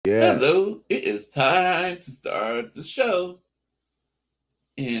Yeah. Hello, it is time to start the show.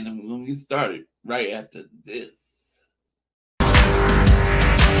 And I'm going to get started right after this.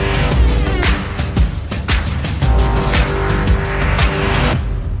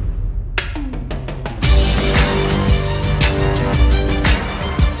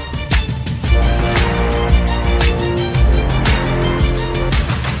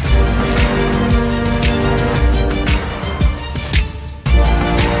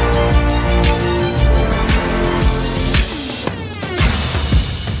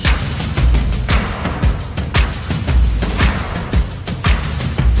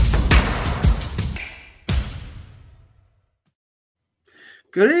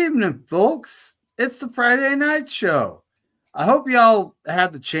 Good evening, folks. It's the Friday night show. I hope y'all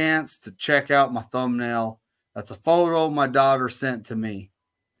had the chance to check out my thumbnail. That's a photo my daughter sent to me.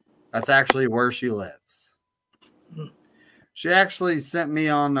 That's actually where she lives. She actually sent me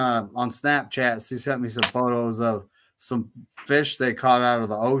on Snapchat. She sent me some photos of some fish they caught out of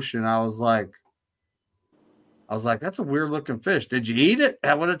the ocean. I was like, that's a weird looking fish. Did you eat it?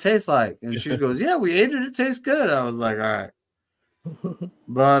 What it tastes like? And she goes, yeah, we ate it. It tastes good. I was like, all right.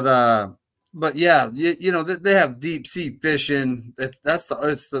 But yeah, you know, they have deep sea fishing.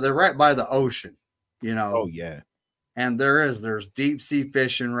 They're right by the ocean, you know. Oh yeah. And there's deep sea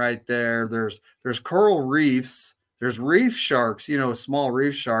fishing right there. There's coral reefs. There's reef sharks, you know, small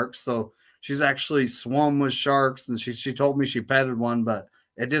reef sharks. So she's actually swum with sharks, and she told me she petted one, but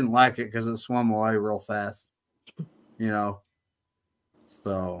it didn't like it because it swam away real fast, you know.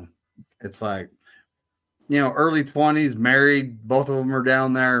 So it's like, you know, early 20s, married, both of them are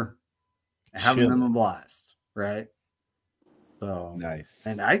down there having them a blast, right? So nice.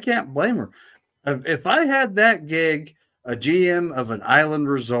 And I can't blame her. If I had that gig, a GM of an island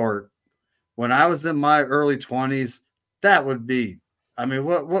resort, when I was in my early 20s, that would be, I mean,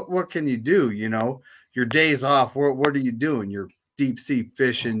 what can you do? You know, your days off, what are you doing? You're deep sea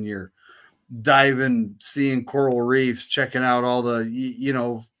fishing, you're diving, seeing coral reefs, checking out all the, you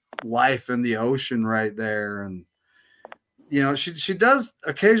know, life in the ocean right there. And you know, she does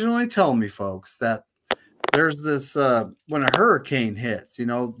occasionally tell me, folks, that there's this when a hurricane hits, you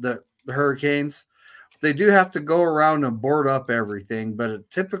know, the hurricanes, they do have to go around and board up everything, but it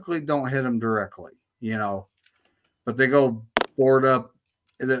typically don't hit them directly, you know, but they go board up.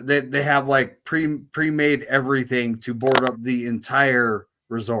 They have like pre-made everything to board up the entire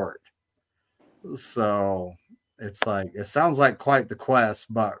resort. So it's like, it sounds like quite the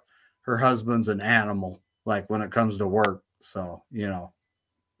quest, but her husband's an animal, like when it comes to work. So, you know,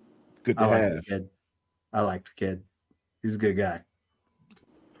 good to have. The kid. I like the kid. He's a good guy.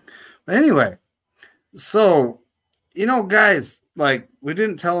 But anyway, so, you know, guys, like, we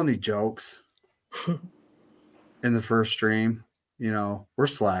didn't tell any jokes in the first stream. You know, we're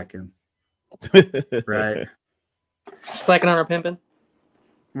slacking. Right? Slacking on our pimping?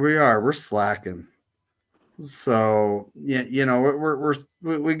 We are. We're slacking. So, yeah, you know,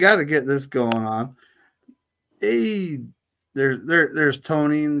 we got to get this going on. Hey, there's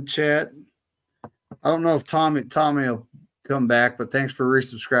Tony in the chat. I don't know if Tommy will come back, but thanks for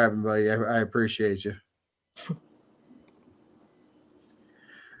resubscribing, buddy. I appreciate you.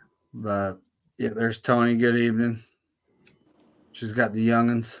 But yeah, there's Tony. Good evening. She's got the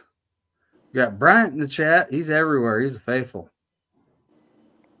youngins. We got Bryant in the chat. He's everywhere. He's faithful.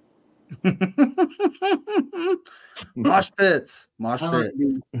 Mosh pits. I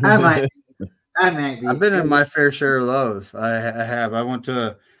might be. I've been in my fair share of those. I have. I went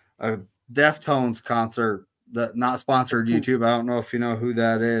to a Deftones concert that not sponsored YouTube. I don't know if you know who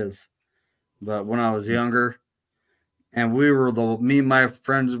that is, but when I was younger, and me and my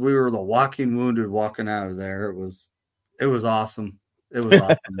friends, we were the walking wounded walking out of there. It was awesome. It was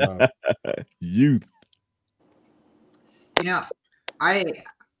awesome. Youth. You know,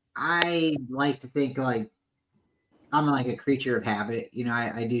 I like to think like I'm like a creature of habit. You know,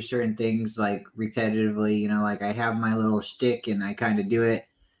 I do certain things like repetitively, you know, like I have my little stick and I kind of do it.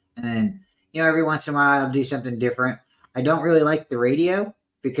 And then, you know, every once in a while I'll do something different. I don't really like the radio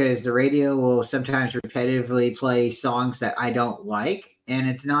because the radio will sometimes repetitively play songs that I don't like. And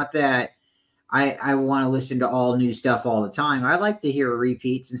it's not that I want to listen to all new stuff all the time. I like to hear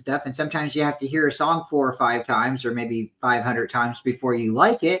repeats and stuff. And sometimes you have to hear a song 4 or 5 times or maybe 500 times before you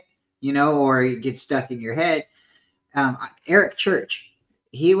like it, you know, or it gets stuck in your head. Eric Church,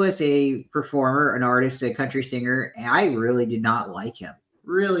 he was a performer, an artist, a country singer, and I really did not like him.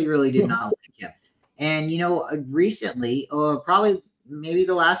 Really did not like him. And, you know, recently, probably maybe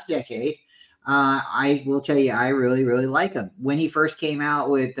the last decade, I will tell you, I really, really like him. When he first came out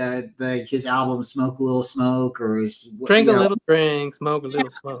with his album "Smoke a Little Smoke" or Drink a little drink, smoke a little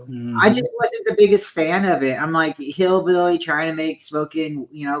smoke. I just wasn't the biggest fan of it. I'm like hillbilly trying to make smoking,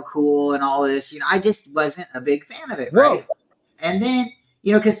 cool and all this. I just wasn't a big fan of it. Right. Whoa. And then,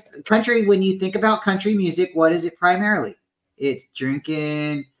 because country, when you think about country music, what is it primarily? It's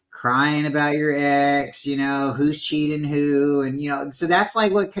drinking, crying about your ex, who's cheating who, and so that's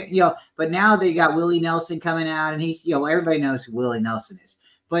like what but now they got Willie Nelson coming out, and he's everybody knows who Willie Nelson is,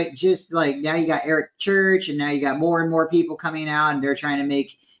 but just like now you got Eric Church, and now you got more and more people coming out, and they're trying to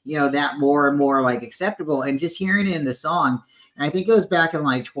make that more and more like acceptable. And just hearing it in the song, and I think it was back in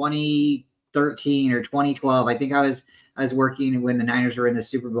like 2013 or 2012. I think I was working when the Niners were in the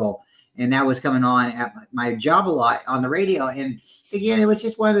Super Bowl, and that was coming on at my job a lot on the radio. And again, it was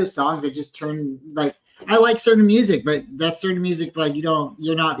just one of those songs that just turned like, I like certain music, but that's certain music like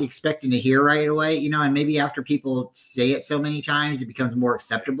you're not expecting to hear right away, and maybe after people say it so many times, it becomes more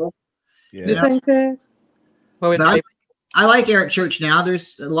acceptable. Yeah. I like Eric Church now.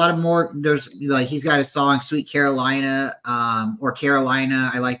 There's a lot of more. There's like he's got a song "Sweet Carolina" or "Carolina."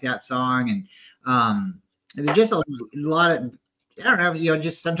 I like that song, and there's just a lot of. I don't know,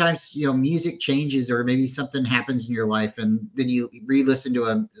 just sometimes, music changes, or maybe something happens in your life, and then you re-listen to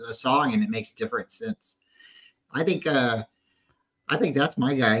a song and it makes different sense. I think that's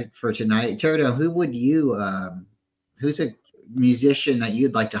my guy for tonight. Toto, who would you, who's a musician that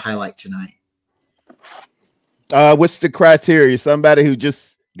you'd like to highlight tonight? What's the criteria? Somebody who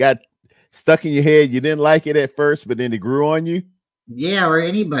just got stuck in your head. You didn't like it at first, but then it grew on you. Yeah, or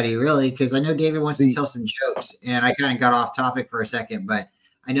anybody really, because I know David wants to tell some jokes, and I kind of got off topic for a second, but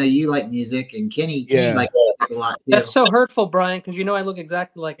I know you like music, and Kenny likes music a lot too. That's so hurtful, Brian, because I look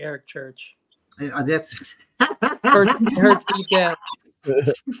exactly like Eric Church. That's hurts deep down.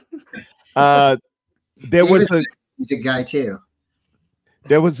 There was a music guy too.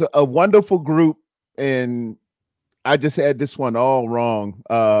 There was a wonderful group, and I just had this one all wrong.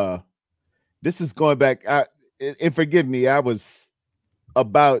 This is going back. And forgive me, I was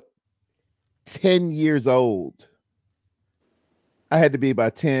about 10 years old. I had to be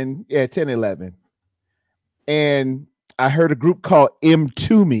about 10, 11. And I heard a group called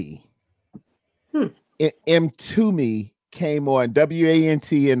M2Me. M2Me came on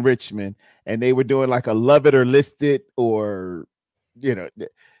WANT in Richmond, and they were doing like a Love It or List It, or,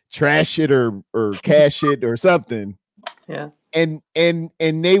 Trash It or Cash It or something. Yeah. And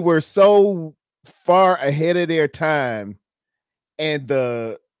they were so far ahead of their time, and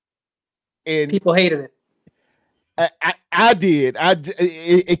people hated it. I did.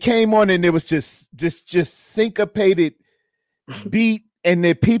 It came on, and it was just syncopated beat, and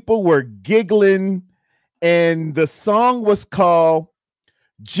the people were giggling, and the song was called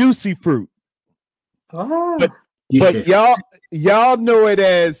Juicy Fruit. Oh. But y'all know it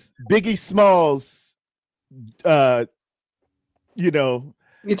as Biggie Smalls. You're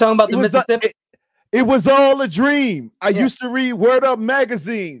talking about the Mississippi. It was all a dream. I used to read Word Up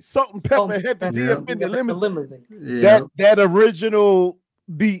magazine, Salt and Pepper, Heavy D up in the limousine. Yeah. That original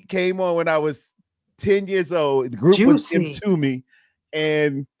beat came on when I was 10 years old. The group was M2Me,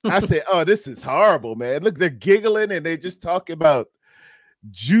 and I said, "Oh, this is horrible, man! Look, they're giggling and they just talking about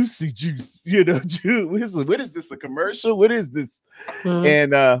juicy juice. Juice. What is this? A commercial? What is this?"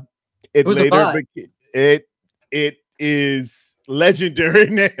 And it is legendary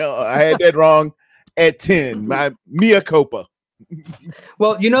now. I had that wrong at 10. My mea culpa.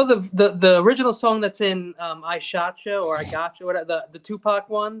 Well, the original song that's in I Shot You or I Got You, whatever, the Tupac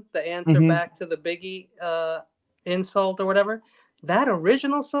one, the answer back to the Biggie insult or whatever. That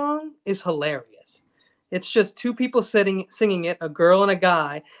original song is hilarious. It's just two people singing it, a girl and a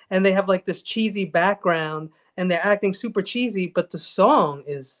guy, and they have like this cheesy background, and they're acting super cheesy, but the song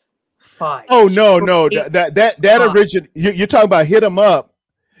is fire. Oh no, that original. You're talking about "Hit 'Em Up."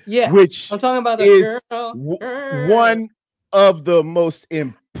 Yeah, which I'm talking about the is girl. One of the most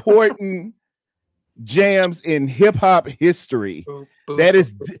important jams in hip hop history. That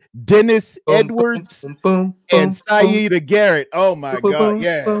is Dennis Edwards and Saida Garrett. Oh my God,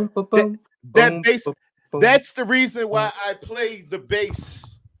 yeah. That's the reason why I play the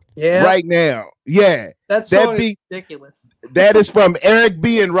bass right now. Yeah, that song is ridiculous. That is from Eric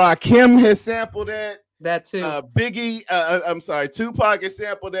B. and Rakim has sampled that. That too. Biggie, Tupac has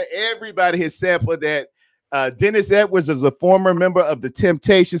sampled that. Everybody has sampled that. Dennis Edwards is a former member of the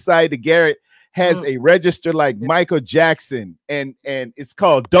Temptations. Saida Garrett has a register like Michael Jackson, and it's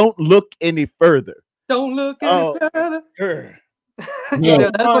called "Don't Look Any Further." Don't look any further.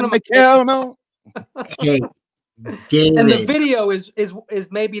 Yeah, that's one of my hey, David. And the video is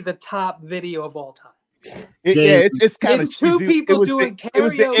maybe the top video of all time. It's kind of two people doing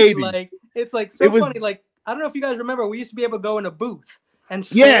karaoke. Like it's like so funny. Like I don't know if you guys remember, we used to be able to go in a booth and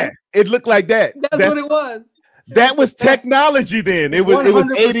sing. Yeah, it looked like that. That's what it was. That was technology then. It was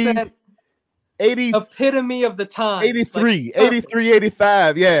 80 epitome of the time. 83,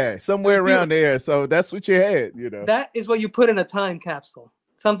 85, yeah, somewhere around there. So that's what you had, you know. That is what you put in a time capsule.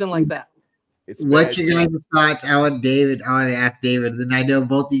 Something like that. What's your guys' thoughts? I want to ask David, and I know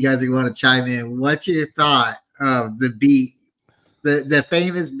both of you guys are going to chime in. What's your thought of the beat, the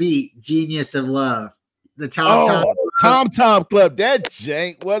famous beat, Genius of Love? The Tom Club. That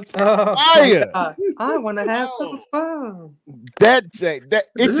jank was fire. I want to have some fun. That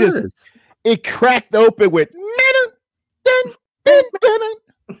jank, it cracked open with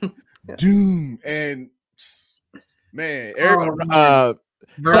doom, and man,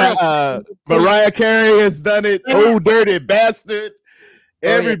 Mariah Carey has done it. Oh, dirty bastard.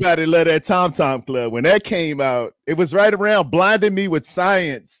 Everybody loved that Tom Club. When that came out, it was right around Blinding Me with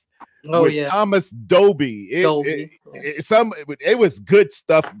Science. With Thomas Dolby. It was good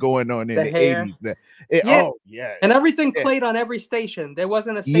stuff going on in the 80s. And everything played on every station. There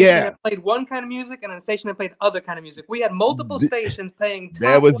wasn't a station that played one kind of music and a station that played other kind of music. We had multiple stations playing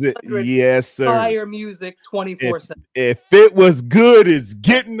that was it. Yes, sir. Fire music 24/7. If it was good, it's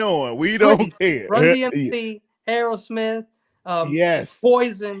getting on. We don't care. Run DMC, Aerosmith,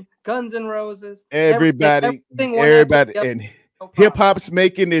 Poison, Guns N' Roses. Everybody, and hip hop's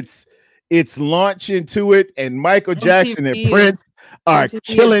making its launch into it, and Michael Jackson and Prince are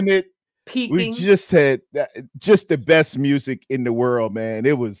killing it. Peaking. We just had just the best music in the world, man.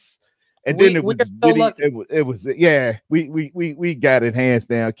 It was, and then it was we got it hands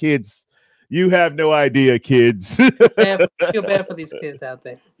down. Kids, you have no idea, kids. I feel bad for these kids out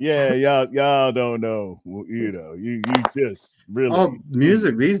there. Yeah, y'all don't know. You know, you just really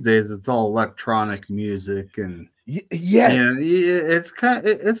music these days. It's all electronic music and. It's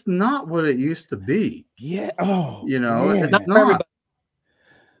not what it used to be. Yeah. It's not.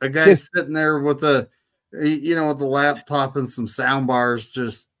 A guy sitting there with with the laptop and some sound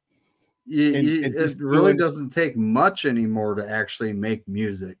bars. It really doesn't take much anymore to actually make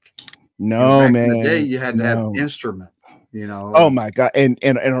music. No, man. In the day, you had to have instruments. Oh my God, and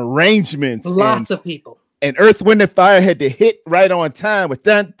arrangements. Lots of people. And Earth, Wind, and Fire had to hit right on time with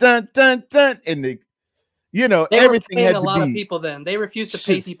dun dun dun dun, and they everything were had a to lot be. Of people then. They refuse to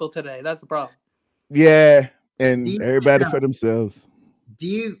pay people today. That's the problem. Yeah, and everybody for themselves.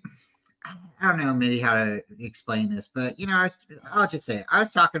 I don't know maybe how to explain this, but I'll just say it. I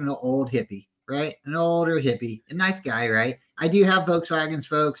was talking to an old hippie, right? An older hippie, a nice guy, right? I do have Volkswagens,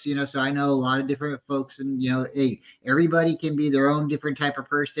 folks, so I know a lot of different folks, and hey, everybody can be their own different type of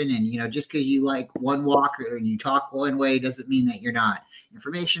person, and just because you like one walk or you talk one way doesn't mean that you're not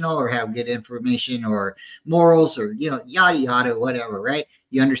informational or have good information or morals or yada yada, whatever, right?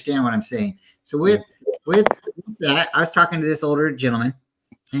 You understand what I'm saying? So with that, I was talking to this older gentleman,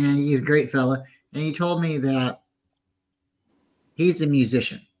 and he's a great fella, and he told me that he's a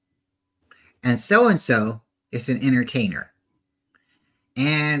musician, and so is an entertainer.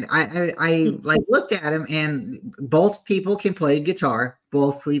 And I looked at him, and both people can play guitar,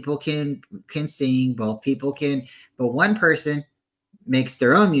 both people can sing, both people can, but one person makes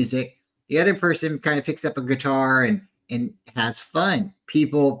their own music, the other person kind of picks up a guitar and has fun.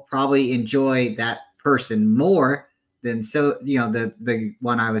 People probably enjoy that person more than the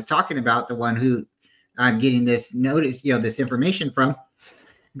one I was talking about, the one who I'm getting this this information from.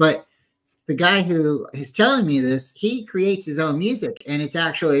 But the guy who is telling me this, he creates his own music, and it's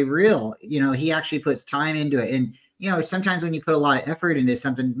actually real. He actually puts time into it. And, sometimes when you put a lot of effort into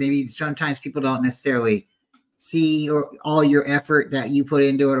something, maybe sometimes people don't necessarily see all your effort that you put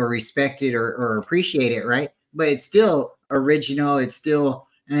into it or respect it or appreciate it, right? But it's still original. It's still,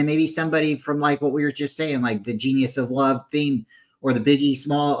 and maybe somebody from like what we were just saying, like the Genius of Love theme or the Biggie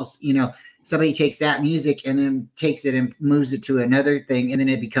Smalls, somebody takes that music and then takes it and moves it to another thing, and then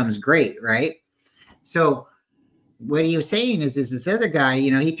it becomes great, right? So what he was saying is this other guy,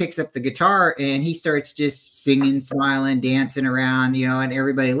 he picks up the guitar and he starts just singing, smiling, dancing around, and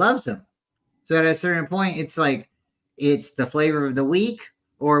everybody loves him. So at a certain point, it's like it's the flavor of the week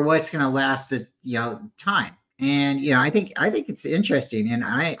or what's going to last the time. And I think it's interesting, and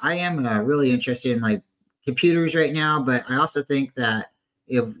I am really interested in like computers right now, but I also think that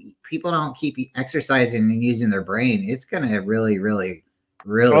if people don't keep exercising and using their brain, it's going to really, really,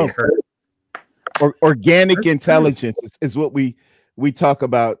 really hurt. Organic intelligence is what we talk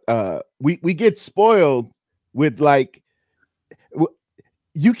about. We get spoiled with like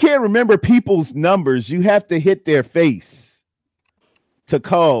you can't remember people's numbers. You have to hit their face to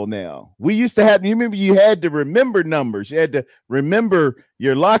call now. We used to have, you remember, you had to remember numbers. You had to remember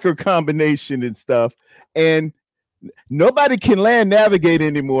your locker combination and stuff. And nobody can land navigate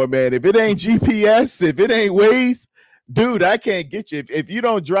anymore, man. If it ain't GPS, if it ain't Waze, dude, I can't get you. If you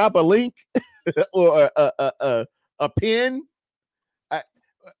don't drop a link or a pin,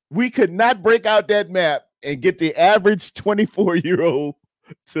 we could not break out that map and get the average 24-year-old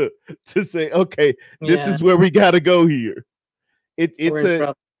to say, okay, this is where we got to go here.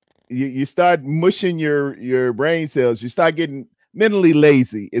 You start mushing your brain cells. You start getting mentally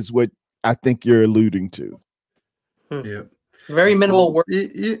lazy is what I think you're alluding to. Yeah. Very minimal work.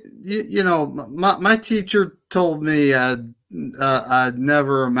 You know, my teacher told me I'd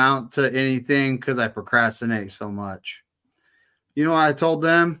never amount to anything because I procrastinate so much. You know what I told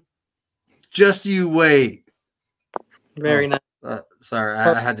them? Just you wait. Very nice. Sorry,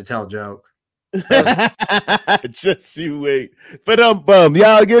 I had to tell a joke. Just you wait. But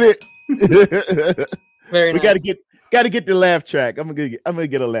y'all get it? Very nice. We gotta get the laugh track. I'm gonna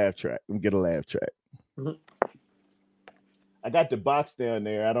get a laugh track. Mm-hmm. I got the box down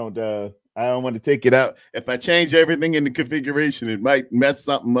there. I don't want to take it out. If I change everything in the configuration, it might mess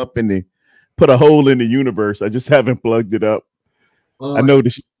something up put a hole in the universe. I just haven't plugged it up. Oh, I know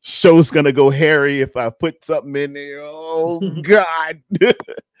the show's gonna go hairy if I put something in there. Oh God.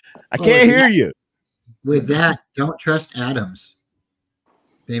 I can't hear you. With that, don't trust atoms.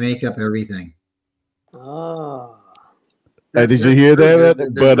 They make up everything. Oh. Did you hear that?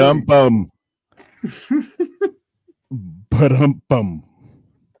 But bum.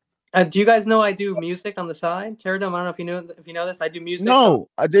 Do you guys know I do music on the side? Pterodome, I don't know if you know this. I do music. No,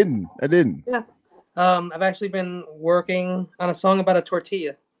 I didn't. Yeah. I've actually been working on a song about a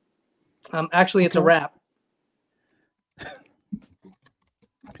tortilla. Actually, it's a rap.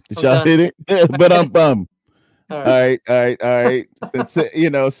 Did y'all hit it? But I'm bummed. All right.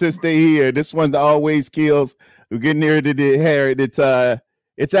 Since they here, this one always kills. We're getting near to the hair. It's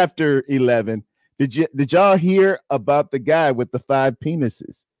after 11. Did y'all hear about the guy with the 5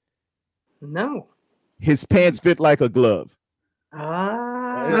 penises? No. His pants fit like a glove.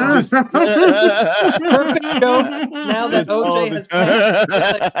 Perfect joke. Now that OJ has passed,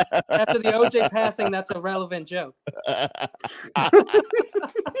 after the OJ passing, that's a relevant joke.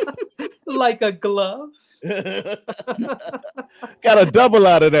 Like a glove. Got a double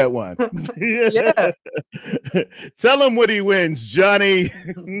out of that one. Yeah. Tell him what he wins, Johnny.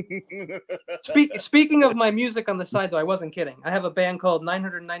 Speaking of my music on the side, though, I wasn't kidding. I have a band called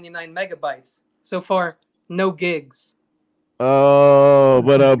 999 Megabytes. So far, no gigs. Oh,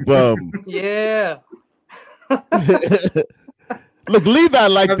 but I'm bummed. Yeah. Look, Levi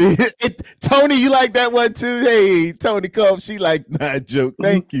liked it. Tony, you like that one too? Hey, Tony Culp, she liked that joke.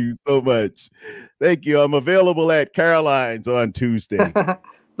 Thank you so much. Thank you. I'm available at Caroline's on Tuesday.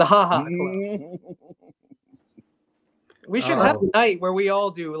 The Ha Club. We should have a night where we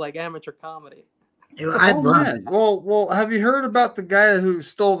all do like amateur comedy. I'd love it. Well, have you heard about the guy who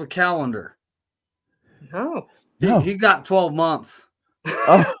stole the calendar? No. He got 12 months.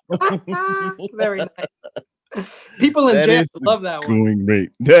 Oh. Very nice. People in jail love that one. Going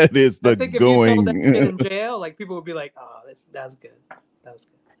rate. That is the I think going. If you told that kid in jail, like people would be like, "Oh, that's good. That's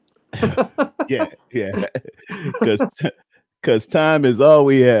good." yeah. Because time is all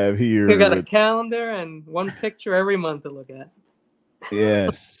we have here. We got a calendar and one picture every month to look at.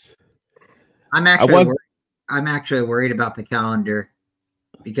 Yes. I'm actually worried about the calendar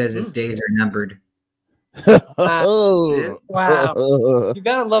because its days are numbered. Oh, wow. You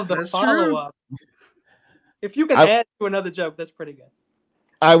gotta love the follow-up. If you can add to another joke, that's pretty good.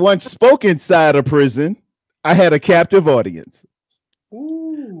 I once spoke inside a prison. I had a captive audience.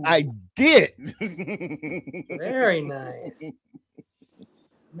 Ooh. I did. Very nice.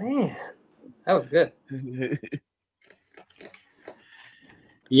 Man, that was good.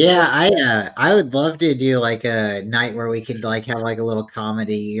 Yeah, I would love to do like a night where we could like have like a little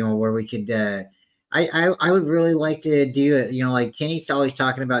comedy, where we could I would really like to do it, like Kenny's always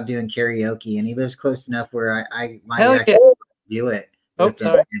talking about doing karaoke, and he lives close enough where I might actually do it. Oh,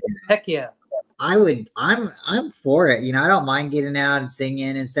 sorry. Heck yeah. I'm for it. I don't mind getting out and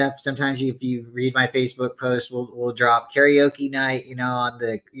singing and stuff. Sometimes if you read my Facebook post, we'll drop karaoke night, on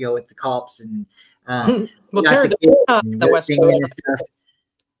the with the Culps and well, the West Coast and stuff.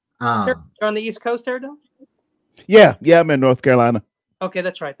 You're on the East Coast, Pterodome? Yeah, I'm in North Carolina. Okay,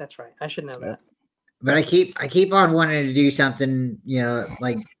 that's right. I should know that. But I keep on wanting to do something,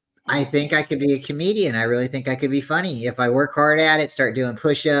 like I think I could be a comedian. I really think I could be funny if I work hard at it. Start doing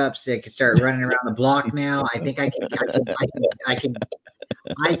push-ups. I could start running around the block now. I think I can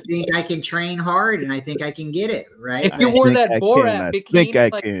I think I can train hard, and I think I can get it right. If you But, wore think that I Borat can. I bikini think I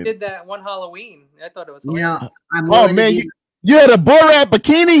like you can. did that one Halloween, I thought it was you hilarious. know, I'm Oh willing man, to do, you had a Borat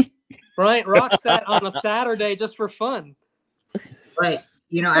bikini? Bryant rocks that on a Saturday just for fun. but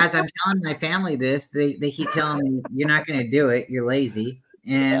as I'm telling my family this, they keep telling me you're not going to do it. You're lazy.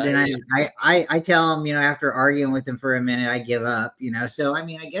 And then I tell them, after arguing with them for a minute, I give up, so I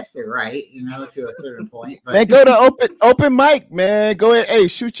mean, I guess they're right, to a certain point. But Man, go to open mic, man. Go ahead. Hey,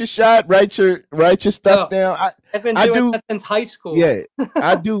 shoot your shot. Write your stuff down. I've been I doing do that since high school. Yeah,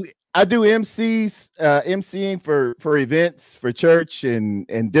 I do MCs, MCing for events for church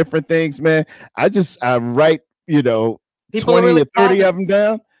and different things, man. I write, People 20 really or 30 have of them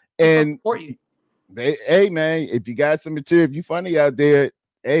down, People and support you. hey man, if you got some material, if you funny out there,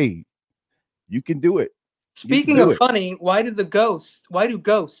 hey, you can do it. Speaking of funny, why do ghosts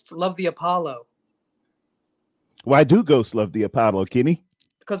love the Apollo? Why do ghosts love the Apollo, Kenny?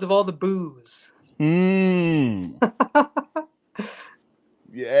 Because of all the booze.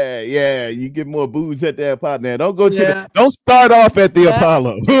 Yeah. You get more booze at the Apollo. Now, don't start off at the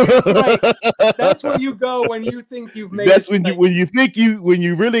Apollo. Right. That's where you go when you think you've made. That's when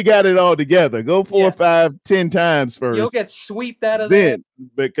you really got it all together. Go 4, 5, 10 times first. You'll get swept out of there.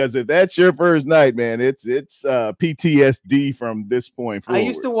 Because if that's your first night, man, it's PTSD from this point forward. I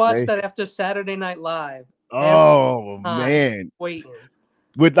used to watch that after Saturday Night Live. Oh man, waiting.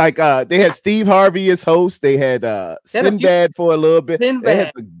 With they had Steve Harvey as host. They had Sinbad for a little bit.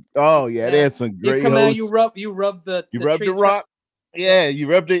 Sinbad. They had some great hosts. You rub the rock. Yeah, you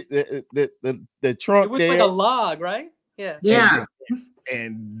rubbed the trunk. It was like a log, right? Yeah.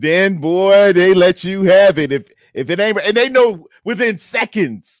 And then boy, they let you have it if it ain't, and they know within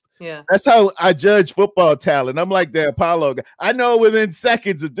seconds. Yeah, that's how I judge football talent. I'm like the Apollo guy. I know within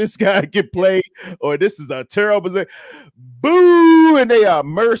seconds if this guy can play or this is a terrible thing. Boo! And they are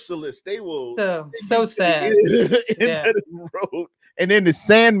merciless. They will so sad into the road. And then the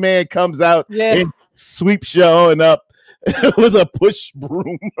Sandman comes out and sweeps you on up with a push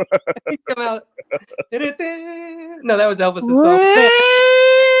broom. He come out. No, that was Elvis's song.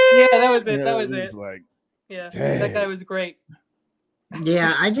 Yeah, that was it. That was it. Like, that guy was great.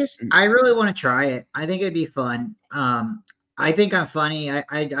 Yeah, I really want to try it. I think it'd be fun. I think I'm funny.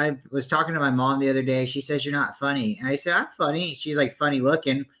 I was talking to my mom the other day. She says you're not funny, and I said I'm funny. She's like, funny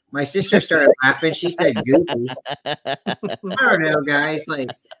looking. My sister started laughing. She said goofy. I don't know, guys. Like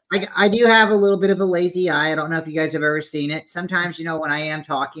I do have a little bit of a lazy eye. I don't know if you guys have ever seen it. Sometimes, when I am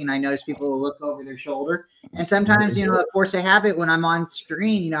talking, I notice people will look over their shoulder, and sometimes, a force of habit when I'm on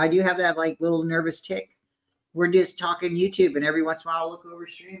screen, I do have that like little nervous tick. We're just talking YouTube, and every once in a while I'll look over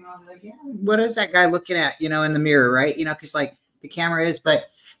stream, and I'm like, yeah, what is that guy looking at, in the mirror, right? Because like the camera is, but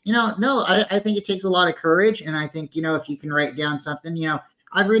no, I think it takes a lot of courage, and I think if you can write down something,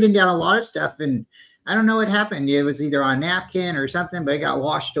 I've written down a lot of stuff, and I don't know what happened. It was either on a napkin or something, but it got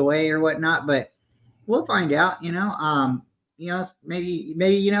washed away or whatnot. But we'll find out. Maybe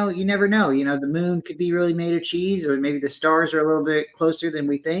you never know. The moon could be really made of cheese, or maybe the stars are a little bit closer than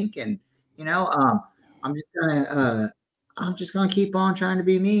we think, and I'm just gonna keep on trying to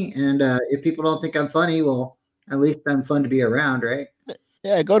be me, and if people don't think I'm funny, well, at least I'm fun to be around, right?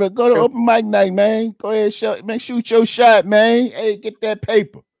 Yeah, go to open mic night, man. Go ahead, shoot your shot, man. Hey, get that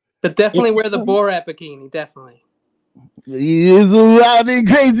paper. But definitely wear the Borat bikini, definitely. He is a wild and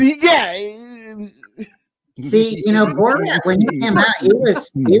crazy guy. See, Borat, when he came out, he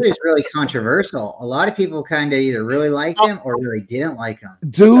was really controversial. A lot of people kind of either really liked him or really didn't like him.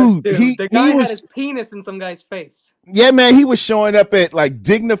 Dude, the guy had his penis in some guy's face. Yeah, man, he was showing up at like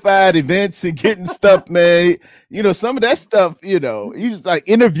dignified events and getting stuff, man. Some of that stuff, he was like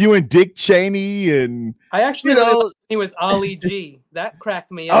interviewing Dick Cheney, and I actually really he was Ali G. That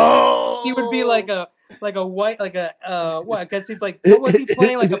cracked me up. Oh, he would be like a white, what? I guess he's like, what was he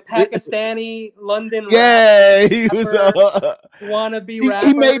playing? Like a Pakistani London rapper? Yeah, he was wannabe rapper.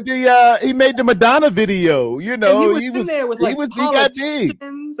 He made the Madonna video. He was there with like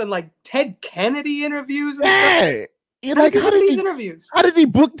politicians and like Ted Kennedy interviews. And You're like, how did he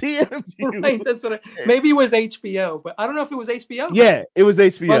book the interview? Right, that's what maybe it was HBO, but I don't know if it was HBO. Yeah, it was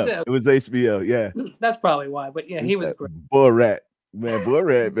HBO. It was HBO. Yeah, that's probably why. But yeah, he was great. Borat.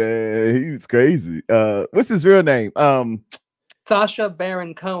 Man, he's crazy. What's his real name? Sacha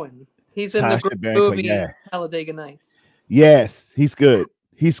Baron Cohen. He's in the movie Talladega Nights. Yes, he's good.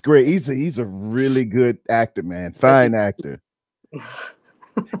 He's great. He's a really good actor, man. Fine actor.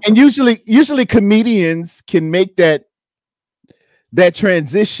 And usually comedians can make that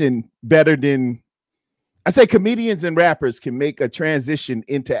transition better than I say. Comedians and rappers can make a transition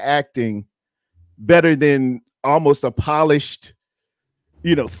into acting better than almost a polished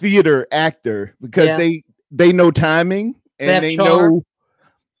theater actor because Yeah. they know timing and they know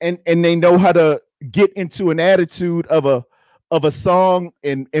and they know how to get into an attitude of a song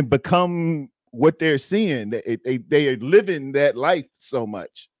and become what they're seeing. They are living that life so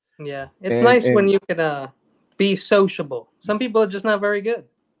much. Yeah, it's nice when you can be sociable. Some people are just not very good.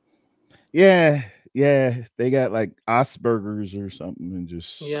 Yeah, they got like Asperger's or something and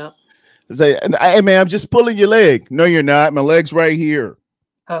just say, hey man, I'm just pulling your leg. No, you're not. My leg's right here.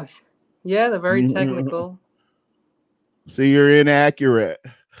 Oh, yeah, they're very technical. So you're inaccurate.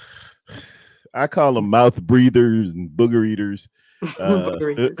 I call them mouth breathers and booger eaters.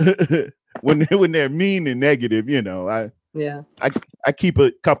 When they're mean and negative, I keep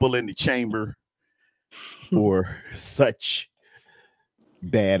a couple in the chamber for such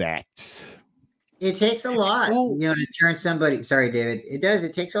bad acts. It takes a lot, to turn somebody. Sorry, David. It does.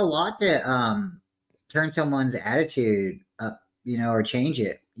 It takes a lot to turn someone's attitude up, or change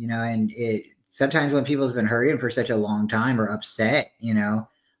it, and it sometimes when people's been hurting for such a long time or upset,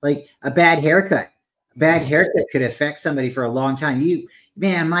 like a bad haircut. A bad haircut could affect somebody for a long time.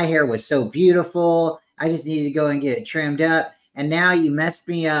 Man, my hair was so beautiful. I just needed to go and get it trimmed up. And now you messed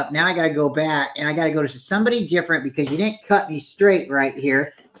me up. Now I got to go back and I got to go to somebody different because you didn't cut me straight right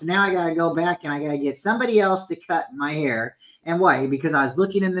here. So now I got to go back and I got to get somebody else to cut my hair. And why? Because I was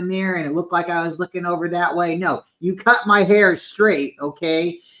looking in the mirror and it looked like I was looking over that way. No, you cut my hair straight.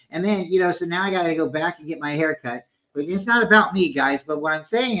 Okay. And then, so now I got to go back and get my hair cut. But it's not about me, guys. But what I'm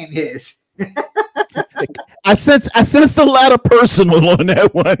saying is, I sensed a lot of personal on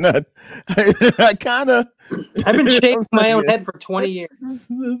that one. I kind of. I've been shaving my own head for 20 years.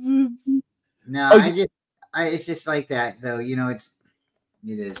 No, it's just like that, though. It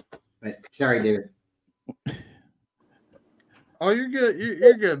is. But sorry, David. Oh, you're good.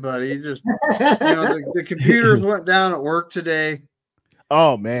 You're good, buddy. You just, the computers went down at work today.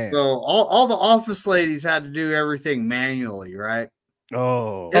 Oh man! So all the office ladies had to do everything manually, right?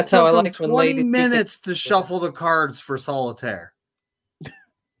 Oh, that's how I like 20 minutes to shuffle the cards for solitaire.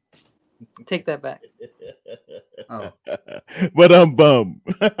 Take that back. Oh, but I'm bummed.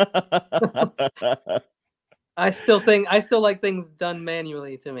 I still like things done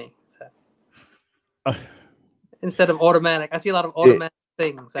manually to me. So. Instead of automatic, I see a lot of automatic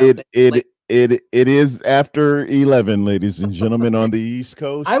things. It is after 11, ladies and gentlemen, on the East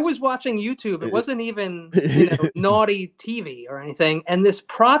Coast. I was watching YouTube. It wasn't even naughty TV or anything. And this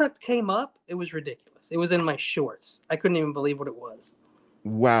product came up. It was ridiculous. It was in my shorts. I couldn't even believe what it was.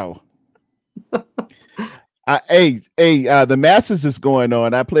 Wow. The Masters is going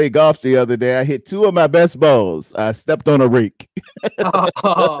on. I played golf the other day. I hit 2 of my best balls. I stepped on a rake.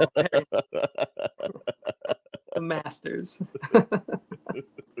 Oh, the Masters.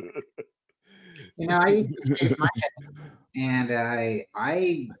 I used to shave my head, and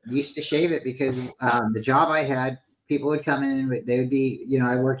I used to shave it because the job I had, people would come in, but they would be,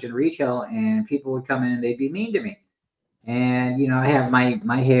 I worked in retail, and people would come in and they'd be mean to me. And I have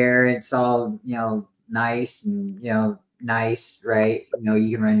my hair, it's all nice and nice, right?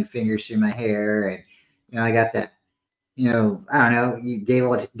 You can run your fingers through my hair, and I got that. I don't know,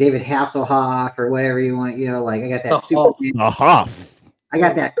 David Hasselhoff or whatever you want. Like I got that Superman. I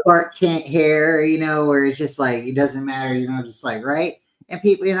got that Clark Kent hair, where it's just like it doesn't matter, just like right. And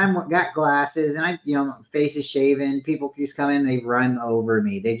people, and I got glasses, and my face is shaven. People just come in, they run over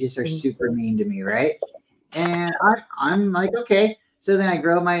me. They just are super mean to me, right? And I'm like, okay. So then I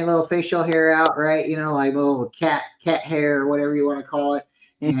grow my little facial hair out, right? Like little cat hair or whatever you want to call it.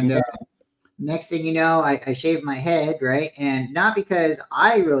 And next thing you know, I shaved my head, right? And not because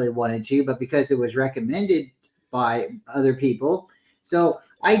I really wanted to, but because it was recommended by other people. So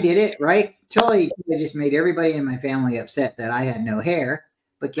I did it, right? Totally just made everybody in my family upset that I had no hair.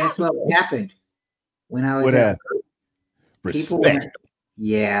 But guess what happened? When I was at work, people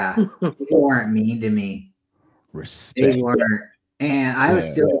weren't mean to me. Respect. They weren't. And I was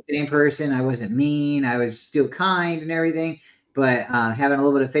still the same person. I wasn't mean. I was still kind and everything. But having a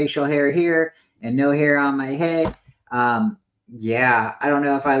little bit of facial hair here and no hair on my head, I don't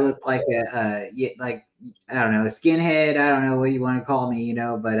know if I look like I don't know, a skinhead. I don't know what you want to call me,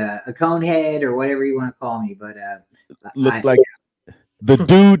 but a cone head or whatever you want to call me. But look like the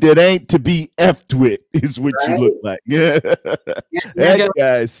dude that ain't to be effed with is what you look like. Yeah, that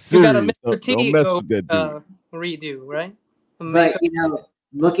guy's serious. You got a Mr. T don't mess with that dude. Redo, right? But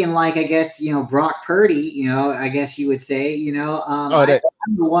looking like, I guess, Brock Purdy, I guess you would say, I'm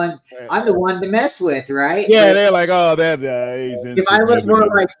the one to mess with, right? Yeah, but they're like, oh, that if I look more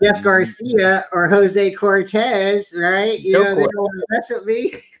like Jeff Garcia or Jose Cortez, right? They don't want to mess with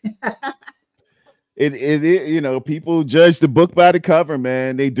me. you know, people judge the book by the cover,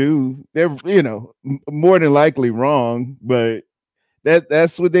 man. They do. They're, you know, more than likely wrong, but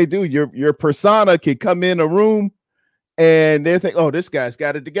that's what they do. Your persona can come in a room and they think, oh, this guy's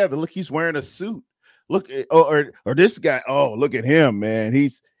got it together. Look, he's wearing a suit. Look, or this guy, oh, look at him, man.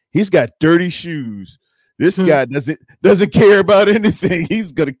 He's got dirty shoes. This guy doesn't care about anything.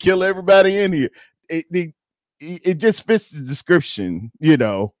 He's gonna kill everybody in here. It just fits the description, you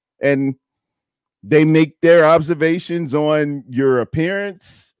know, and they make their observations on your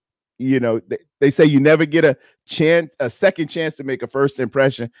appearance. You know, they say you never get a second chance to make a first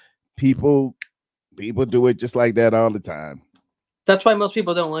impression. People do it just like that all the time. That's why most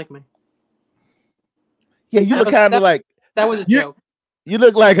people don't like me. Yeah, you look kind of like that was a joke. You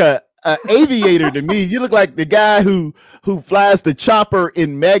look like a aviator to me. You look like the guy who flies the chopper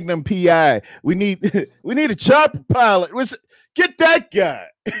in Magnum PI. We need a chopper pilot. Get that guy.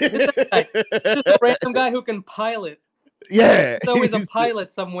 Just a random guy who can pilot. Yeah. There's always a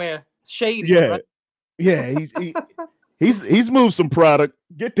pilot somewhere. Shady. Yeah. Right? Yeah. He's moved some product.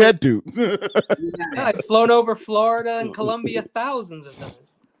 Get that dude. I've flown over Florida and Colombia thousands of times.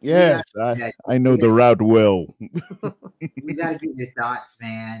 Yes, I know the route well. We got to get your thoughts,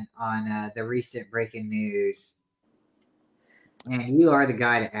 man, on the recent breaking news. And you are the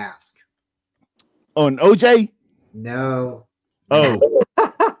guy to ask. On OJ? No. Oh.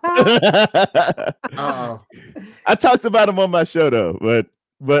 Uh-oh. I talked about him on my show, though,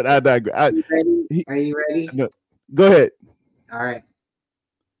 but I digress. Are you ready? No, go ahead. All right.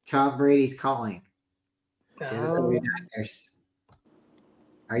 Tom Brady's calling. Oh.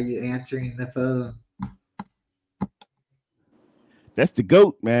 Are you answering the phone? That's the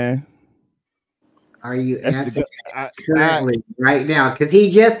GOAT, man. Are you That's answering currently right now? Because he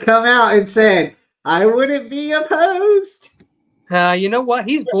just come out and said, I wouldn't be opposed. You know what?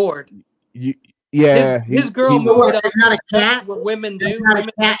 He's bored. His girl moved up. There's not a cat. What women do. There's not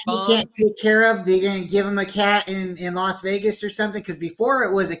Women a cat he can't take care of. They're going to give him a cat in Las Vegas or something. Because before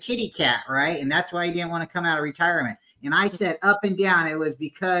it was a kitty cat, right? And that's why he didn't want to come out of retirement. And I said up and down, it was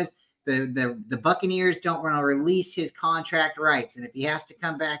because the Buccaneers don't want to release his contract rights. And if he has to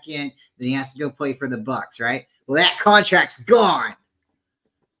come back in, then he has to go play for the Bucs, right? Well, that contract's gone.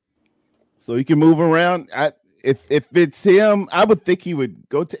 So he can move around. If it's him, I would think he would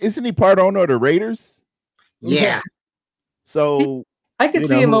go to. Isn't he part owner of the Raiders? Yeah. So I could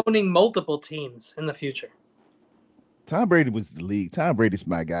see him owning multiple teams in the future. Tom Brady was the league. Tom Brady's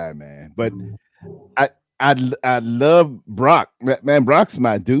my guy, man. But I love Brock. Man, Brock's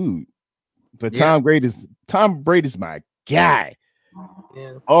my dude. But Yeah. Tom Brady's my guy.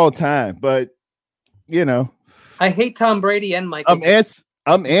 Yeah. All time. But you know, I hate Tom Brady and Michael.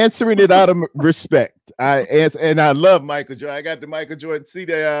 I'm answering it out of respect. And I love Michael Jordan. I got the Michael Jordan. See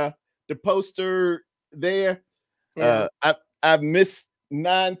the poster there. Yeah. I've missed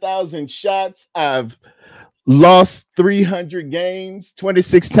 9,000 shots. I've lost 300 games.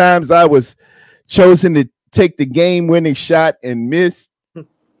 26 times I was chosen to take the game-winning shot and missed.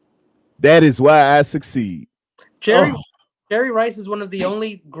 That is why I succeed. Jerry Rice is one of the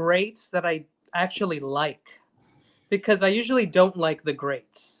only greats that I actually like, because I usually don't like the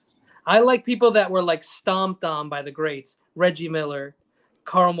greats. I like people that were like stomped on by the greats. Reggie Miller,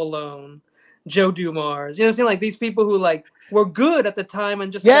 Karl Malone, Joe Dumars. You know what I'm saying? Like these people who like were good at the time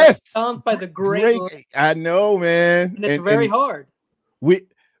and just got stomped by the great. I know, man. And it's very hard.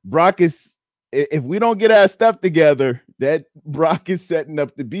 Brock is, if we don't get our stuff together, that Brock is setting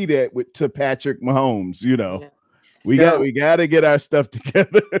up to be that to Patrick Mahomes. You know, we got to get our stuff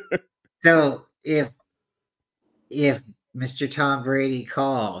together. So if Mr. Tom Brady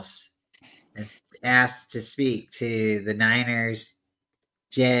calls and asks to speak to the Niners,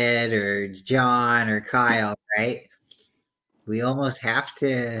 Jed or John or Kyle, right? We almost have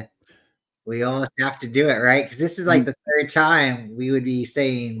to do it, right? Because this is like the third time we would be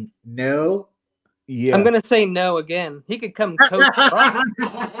saying no. Yeah, I'm gonna say no again. He could come coach.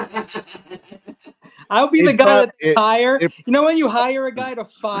 I'll be the guy that hire. You know when you hire a guy to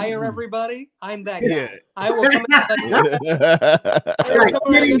fire everybody? I'm that guy. Yeah. I will come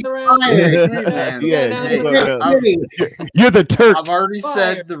You're the Turk. I've already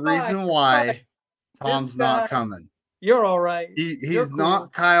said the reason why Tom's not coming. You're all right. He's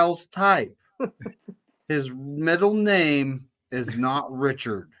not Kyle's type. His middle name is not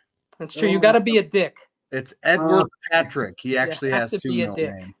Richard. That's true. You got to be a dick. It's Edward Patrick. He actually has two middle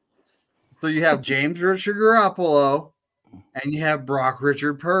names. So you have James Richard Garoppolo and you have Brock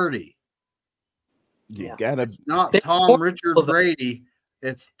Richard Purdy. It's not Tom Richard Brady.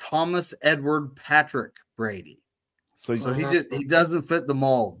 It's Thomas Edward Patrick Brady. So he doesn't fit the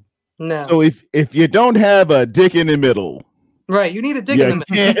mold. No. So if you don't have a dick in the middle, Right, you need a dick yeah, in the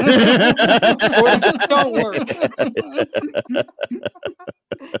middle. Or it just don't work.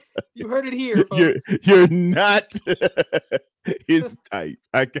 You heard it here, folks. you're not his type.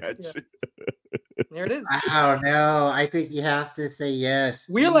 I got Yeah. you. There it is. I don't know. I think you have to say yes.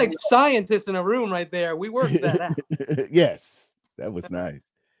 We're like scientists in a room right there. We worked that out. Yes, that was nice.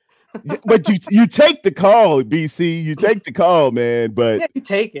 But you take the call, BC. You take the call, man. But Yeah, you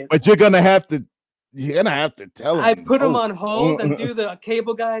take it. But you're gonna have to tell him. I put him on hold and do the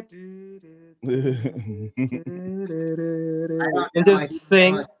cable guy. And just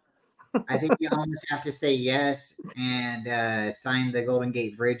sing. I think you almost have to say yes and sign the Golden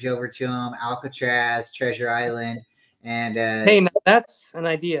Gate Bridge over to him, Alcatraz, Treasure Island, and hey, now that's an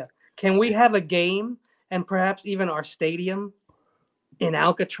idea. Can we have a game and perhaps even our stadium in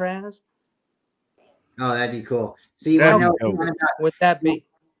Alcatraz? Oh, that'd be cool. So you want to know what's fun about, would that be?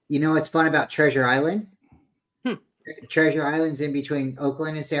 You know what's fun about Treasure Island? Treasure Island's in between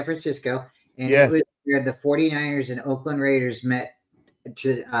Oakland and San Francisco, and it was where the 49ers and Oakland Raiders met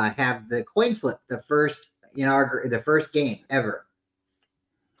to have the coin flip, the first game ever.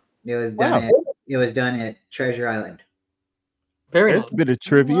 It was done. It was done at Treasure Island. There's a bit of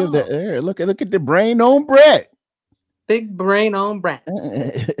trivia there. Look at the brain on Brett. Big brain on Brett.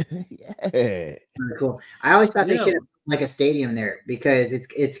 Yeah, very cool. I always thought they should have like a stadium there because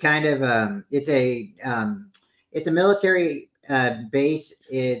it's kind of it's a military base.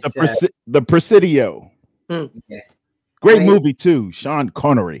 It's the Presidio. Yeah. Great movie too, Sean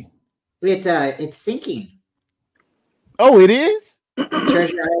Connery. It's sinking. Oh, it is?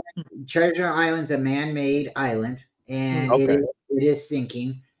 Treasure Island's a man-made island, and it is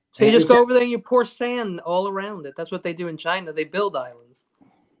sinking. So you just go over there and you pour sand all around it. That's what they do in China. They build islands.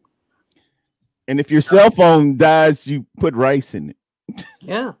 And if your cell phone dies, you put rice in it.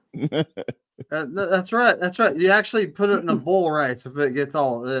 Yeah. That's right. That's right. You actually put it in a bowl of rice if it gets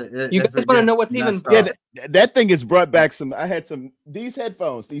all. You guys want to know what's even? That thing has brought back some. I had these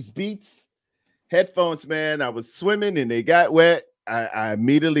headphones, these Beats headphones, man. I was swimming and they got wet. I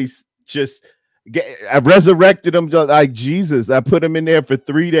immediately I resurrected them like Jesus. I put them in there for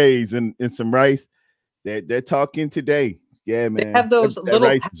 3 days and some rice. They're talking today. Yeah, man. They have those little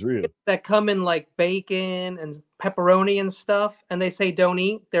rice is real. That come in like bacon and pepperoni and stuff, and they say don't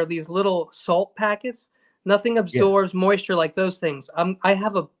eat. They're these little salt packets. Nothing absorbs moisture like those things. I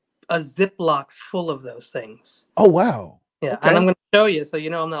have a Ziploc full of those things. Oh wow! Yeah, and I'm going to show you so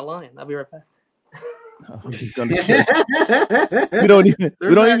you know I'm not lying. I'll be right back. We don't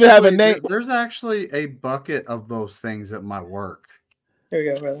even have a name. There's actually a bucket of those things at my work. There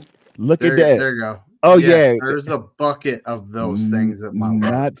you go, brother. Look at that. There you go. Oh yeah, there's a bucket of those things at my work.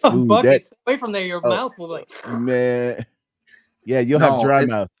 Not food. Buckets away from there. Your mouth will like. Man, yeah, you'll have dry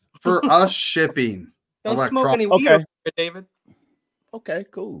mouth. For us shipping. Don't smoke any weed over here, David. Okay,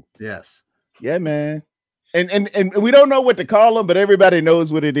 cool. Yes. Yeah, man. And we don't know what to call them, but everybody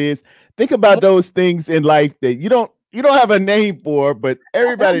knows what it is. Think about those things in life that you don't have a name for, but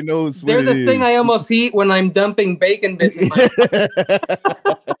everybody knows what it is. They're the thing I almost eat when I'm dumping bacon bits in my mouth.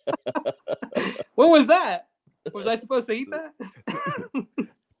 What was that? Was I supposed to eat that?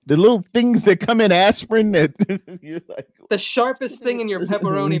 The little things that come in aspirin that you're like the sharpest thing in your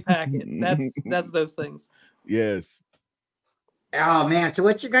pepperoni packet. That's those things. Yes. Oh man, so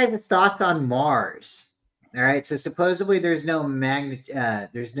what's your guys' thoughts on Mars? All right, so supposedly there's no magnet.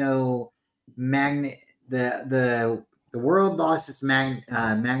 The world lost its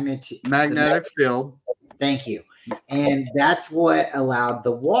magnetic field. Thank you, and that's what allowed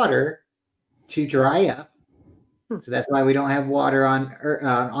the water to dry up. So that's why we don't have water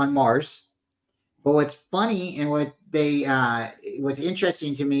on Mars. But what's funny and what's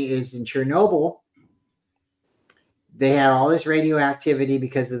interesting to me is in Chernobyl, they had all this radioactivity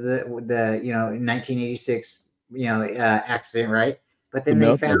because of the 1986 accident, right? But then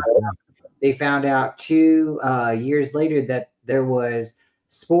they found out 2 years later that there was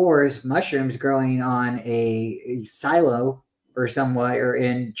mushrooms growing on a silo or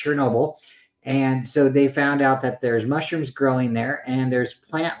in Chernobyl. And so they found out that there's mushrooms growing there and there's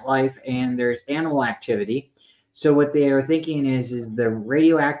plant life and there's animal activity. So what they are thinking is the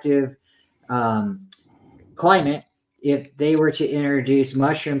radioactive climate, if they were to introduce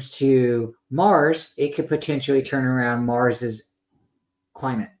mushrooms to Mars, it could potentially turn around Mars's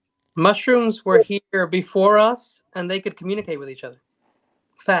climate. Mushrooms were here before us and they could communicate with each other.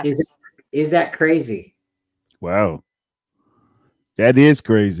 Facts. Is that crazy? Wow. That is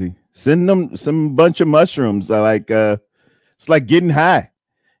crazy. Send them some bunch of mushrooms. It's like getting high.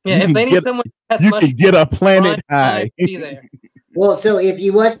 Yeah, if they need someone, you can get a planet high. Be there. Well, so if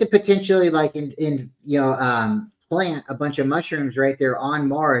you was to potentially like plant a bunch of mushrooms right there on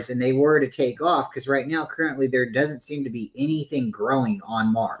Mars and they were to take off, because right now currently there doesn't seem to be anything growing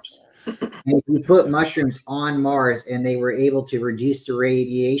on Mars. And if you put mushrooms on Mars and they were able to reduce the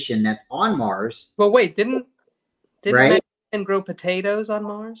radiation that's on Mars, Well, wait, didn't right? man grow potatoes on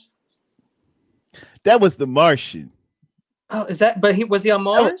Mars? That was The Martian. Oh, is that? But was he on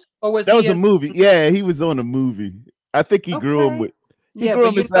Mars or was that he? Was a movie. Yeah, he was on a movie. I think he grew him with. He grew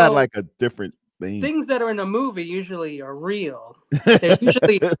him inside like a different thing. Things that are in a movie usually are real. They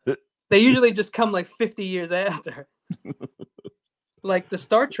usually just come like 50 years after. Like the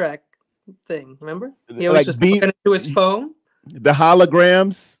Star Trek thing, remember? He was just looking into his phone. The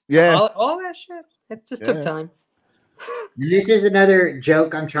holograms, yeah. All that shit. It just took time. This is another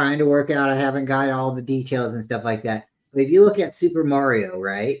joke I'm trying to work out. I haven't got all the details and stuff like that. But if you look at Super Mario,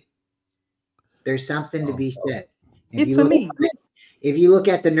 right? There's something to be said. It's a meme. If you look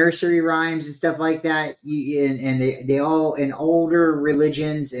at the nursery rhymes and stuff like that, they all in older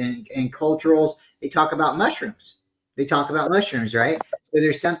religions and culturals, they talk about mushrooms. They talk about mushrooms, right? So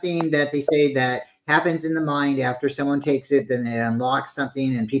there's something that they say that happens in the mind after someone takes it, then it unlocks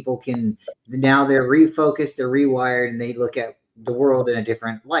something, and people can now they're refocused, they're rewired, and they look at the world in a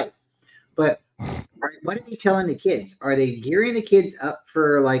different light. But what are they telling the kids? Are they gearing the kids up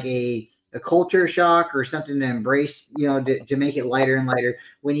for like a culture shock or something to embrace, to make it lighter and lighter?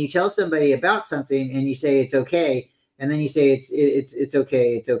 When you tell somebody about something and you say it's okay, and then you say it's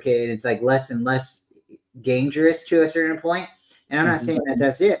okay, and it's like less and less dangerous to a certain point. And I'm not saying that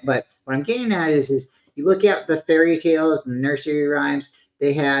that's it, but what I'm getting at is you look at the fairy tales and the nursery rhymes,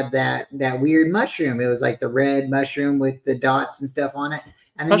 they had that weird mushroom. It was like the red mushroom with the dots and stuff on it.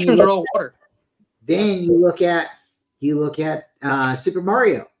 And then mushrooms are all water. Then you look at Super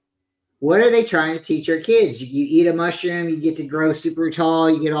Mario. What are they trying to teach our kids? You eat a mushroom, you get to grow super tall,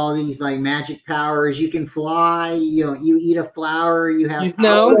 you get all these like magic powers, you can fly, you eat a flower, you have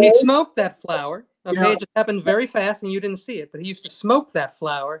No, he smoked that flower. Okay, it just happened very fast and you didn't see it, but he used to smoke that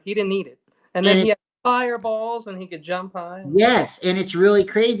flower. He didn't eat it. And then he had fireballs and he could jump high. Yes, and it's really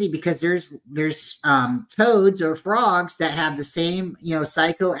crazy because there's toads or frogs that have the same,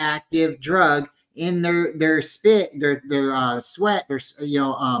 psychoactive drug in their spit, their sweat,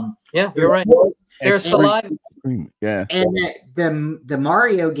 yeah, you're right. Their saliva. Yeah. And the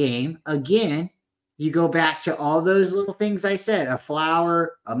Mario game, again, you go back to all those little things I said, a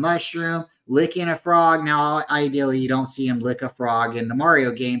flower, a mushroom, licking a frog. Now, ideally, you don't see him lick a frog in the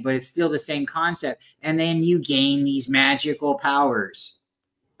Mario game, but it's still the same concept. And then you gain these magical powers.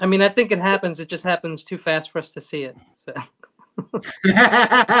 I mean, I think it happens. It just happens too fast for us to see it. So.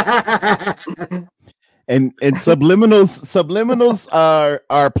 and subliminals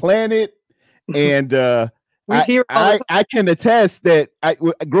are planted, and I can attest that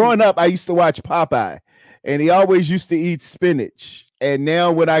growing up I used to watch Popeye, and he always used to eat spinach. And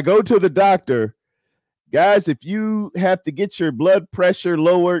now when I go to the doctor, guys, if you have to get your blood pressure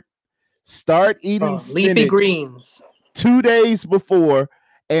lowered, start eating leafy greens 2 days before,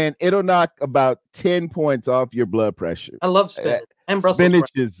 and it'll knock about 10 points off your blood pressure. I love spinach. And spinach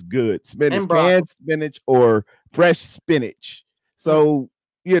is good. Spinach, canned spinach or fresh spinach. So,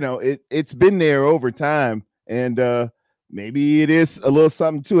 it's been there over time, and maybe it is a little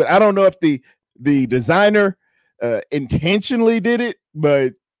something to it. I don't know if the designer intentionally did it,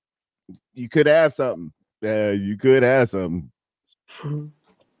 but you could have something. You could have something.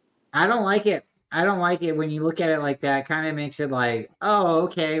 I don't like it. I don't like it when you look at it like that. Kind of makes it like, oh,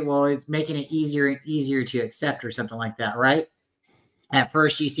 okay, well, it's making it easier and easier to accept or something like that, right? At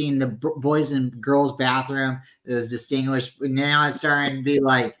first, you seen the boys and girls bathroom. It was distinguished. Now it's starting to be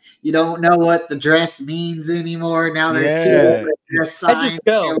like, you don't know what the dress means anymore. Now there's two dress signs. I just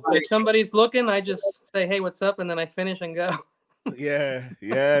go. If somebody's looking, I just say, hey, what's up? And then I finish and go. Yeah,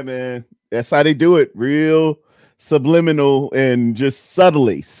 man. That's how they do it. Real subliminal and just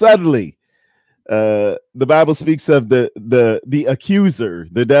subtly. The Bible speaks of the accuser,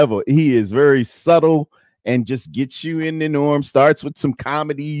 the devil. He is very subtle and just gets you in the norm. Starts with some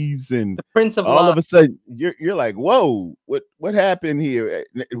comedies, and the Prince of all Love. of a sudden you're like, whoa, what happened here?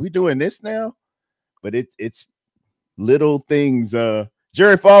 Are we doing this now? But it's little things.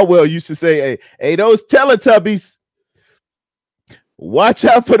 Jerry Falwell used to say, hey, those Teletubbies, watch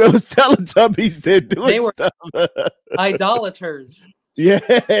out for those Teletubbies. They were stuff. Idolaters. Yeah,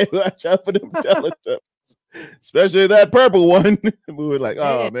 watch out for them Teletubbies. Especially that purple one. We were like,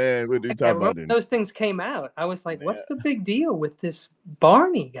 oh man, what are you talking about? Those things came out. I was like, what's the big deal with this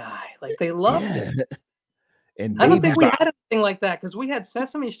Barney guy? Like, they loved it. And I don't think we had anything like that because we had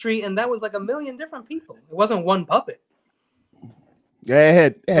Sesame Street, and that was like a million different people. It wasn't one puppet. Yeah,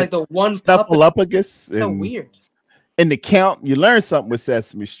 it had Like the one Snuffleupagus so weird. And the count, you learn something with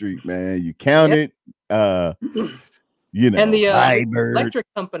Sesame Street, man. You count it, you know, and the electric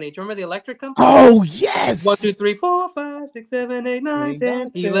company. Do you remember the electric company? Oh, yes. 1, 2, 3, 4, 5, 6, 7, 8, 9,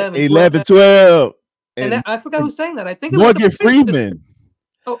 10, 11, 11, 12. And that, I forgot who sang that. I think it Morgan was Freeman.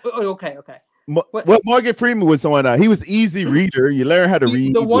 Oh, okay. What Morgan Freeman was on? He was easy reader. You learn how to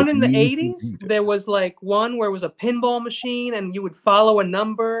read. The one in the 80s, there was like one where it was a pinball machine, and you would follow a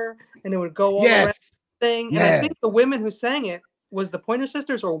number, and it would go all around the thing. And I think the women who sang it was the Pointer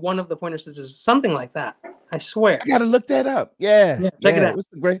Sisters or one of the Pointer Sisters, something like that. I swear. I gotta look that up. Yeah, check it out. It was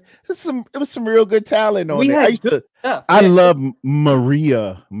great. It was some real good talent on it. I love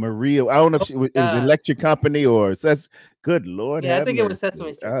Maria. I don't know if it was Electric Company or that's good Lord. Yeah, I think it was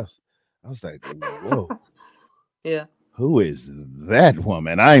Sesame Street. I was like, whoa. Yeah. Who is that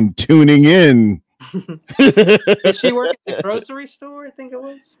woman? I'm tuning in. Did she work at the grocery store? I think it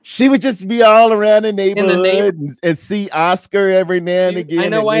was. She would just be all around the neighborhood and see Oscar every now and again. I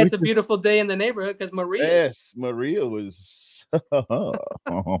know why it's a beautiful day in the neighborhood because Maria. Yes, Maria was. I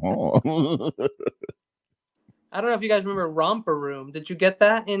don't know if you guys remember Romper Room. Did you get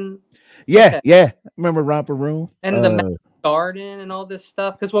that in? Yeah. I remember Romper Room and the Garden and all this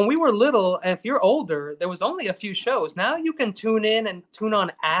stuff. Because when we were little, and if you're older, there was only a few shows. Now you can tune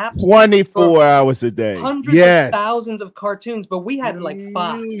on apps 24 hours a day, hundreds of thousands of cartoons. But we had like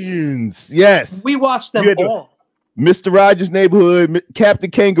 5. Millions. Yes, we watched them all. Mr. Rogers' Neighborhood,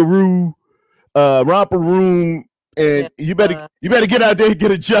 Captain Kangaroo, Romper Room. And you better get out there and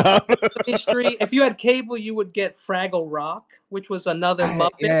get a job. If you had cable, you would get Fraggle Rock, which was another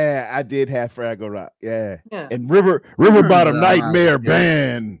Muppet. Yeah, I did have Fraggle Rock. Yeah. And River Bottom Nightmare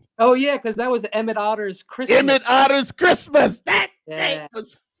Band. Oh yeah, because that was Emmett Otter's Christmas. That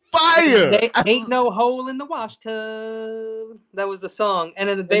was fire. Ain't no hole in the wash tub. That was the song, and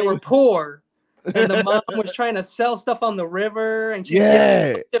then they were poor. And the mom was trying to sell stuff on the river, and she's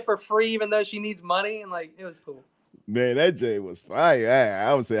getting it for free, even though she needs money. And like, it was cool. Man, that Jay was fire.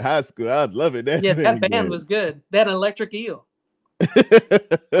 I was in high school. I was loving that. Yeah, that band was good. They had an electric eel.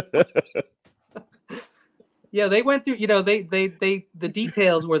 Yeah, they went through. The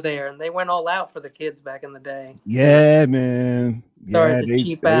details were there, and they went all out for the kids back in the day. Yeah, man. Started to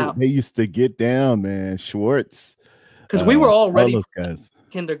cheap out. They used to get down, man. Schwartz. Because we were all ready for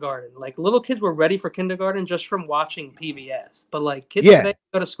kindergarten. Like little kids were ready for kindergarten just from watching PBS. But like kids today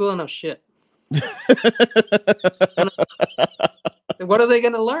go to school and know shit. What are they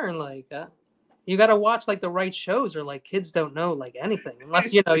gonna learn? Like you gotta watch like the right shows, or like kids don't know like anything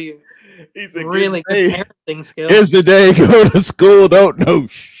unless you really good parenting skills. Here's the day go to school, don't know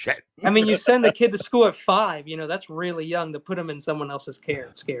shit. I mean, you send a kid to school at 5, that's really young to put them in someone else's care.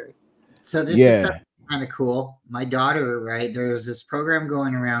 It's scary. So this is something kind of cool. My daughter, right, there was this program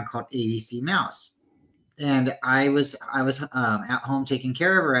going around called ABC Mouse. And I was at home taking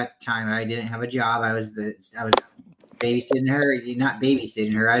care of her at the time. I didn't have a job. I was babysitting her, not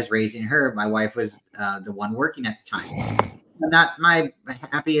babysitting her. I was raising her. My wife was the one working at the time. Not my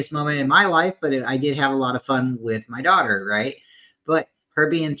happiest moment in my life, but I did have a lot of fun with my daughter, right? But her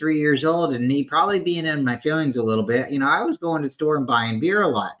being 3 years old and me probably being in my feelings a little bit, I was going to the store and buying beer a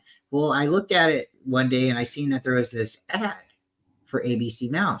lot. Well, I looked at it one day and I seen that there was this ad for ABC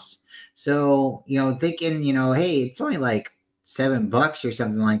Mouse. So, thinking, hey, it's only like $7 or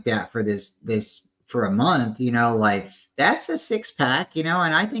something like that for this for a month, like that's a 6-pack, and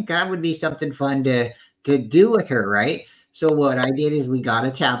I think that would be something fun to do with her. Right. So what I did is we got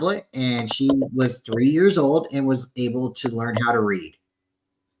a tablet, and she was 3 years old and was able to learn how to read.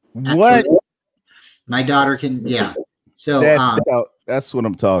 What? My daughter can. Yeah. So that's what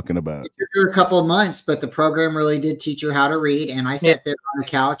I'm talking about. It took her a couple of months, but the program really did teach her how to read. And I sat there on the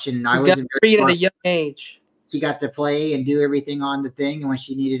couch, and I was read at a young age. She got to play and do everything on the thing. And when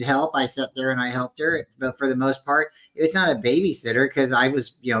she needed help, I sat there and I helped her. But for the most part, it's not a babysitter because I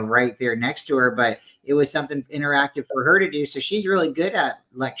was, right there next to her. But it was something interactive for her to do. So she's really good at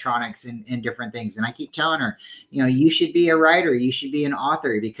electronics and different things. And I keep telling her, you should be a writer. You should be an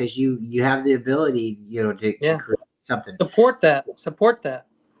author because you have the ability, to create something. Support that.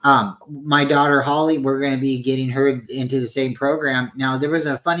 My daughter Holly, we're going to be getting her into the same program. Now, there was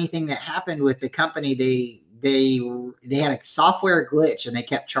a funny thing that happened with the company. They had a software glitch, and they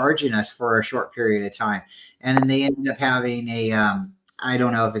kept charging us for a short period of time. And then they ended up having a I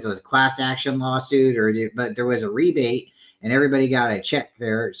don't know if it was a class action lawsuit but there was a rebate, and everybody got a check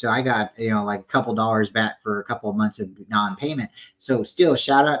there. So I got, like a couple dollars back for a couple of months of non-payment. So still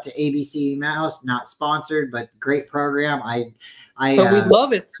shout out to ABC Mouse, not sponsored, but great program. But we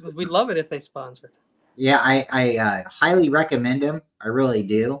love it. We love it if they sponsor. Yeah, I highly recommend them. I really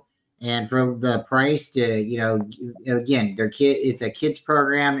do. And for the price to, again, it's a kids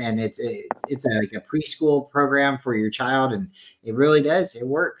program, and it's like a preschool program for your child, and it really does. It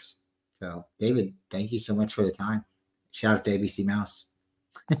works. So, David, thank you so much for the time. Shout out to ABC Mouse.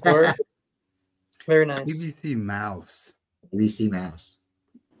 Very nice. ABC Mouse. ABC Mouse.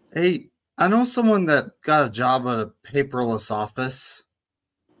 Hey, I know someone that got a job at a paperless office.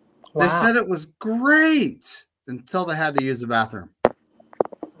 Wow. They said it was great until they had to use the bathroom.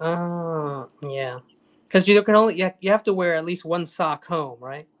 Oh, yeah. Because you can only you have to wear at least one sock home,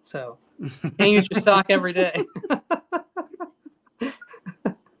 right? So you can't use your sock every day.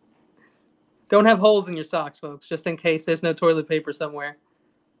 Don't have holes in your socks, folks, just in case there's no toilet paper somewhere.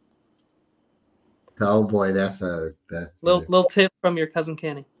 Oh boy, that's little tip from your cousin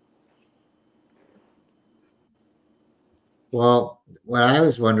Kenny. Well, what I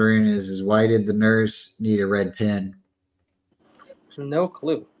was wondering is why did the nurse need a red pen? No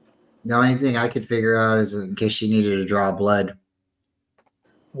clue. The only thing I could figure out is in case she needed to draw blood.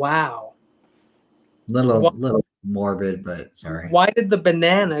 Wow. Little morbid, but sorry. Why did the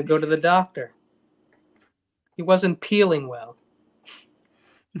banana go to the doctor? He wasn't peeling well.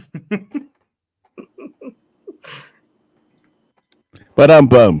 But I'm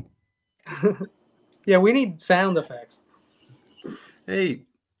bummed. Yeah, we need sound effects. Hey,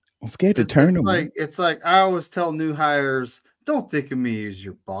 I'm scared to turn them. It's like I always tell new hires, don't think of me as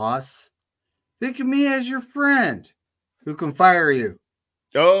your boss. Think of me as your friend who can fire you.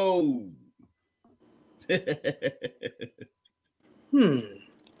 Oh. Yeah,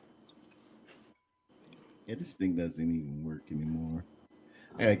 this thing doesn't even work anymore.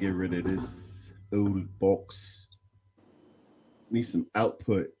 I gotta get rid of this old box. Need some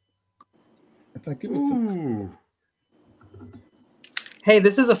output. If I give it some. Hey,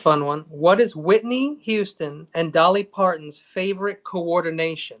 this is a fun one. What is Whitney Houston and Dolly Parton's favorite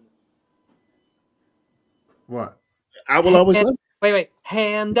coordination? What? I will always love. Wait.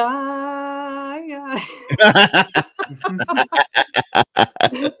 Hand eye. Hand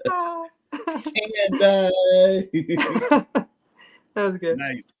eye. That was good.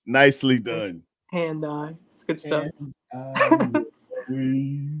 Nice. Nicely done. Hand eye. It's good stuff.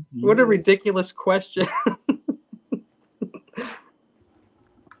 Please. What a ridiculous question.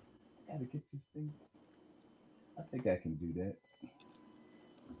 Gotta get this thing. I think I can do that.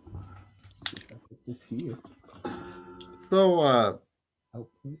 See if I put this here. So,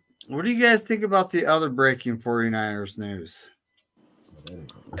 what do you guys think about the other breaking 49ers news?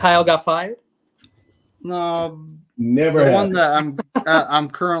 Kyle got fired? No, never. The one that I'm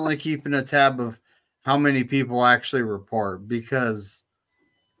currently keeping a tab of how many people actually report, because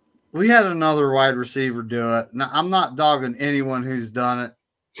we had another wide receiver do it. Now, I'm not dogging anyone who's done it.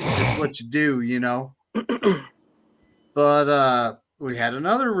 It's what you do, you know. But we had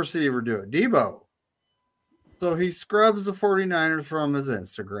another receiver do it, Debo. So he scrubs the 49ers from his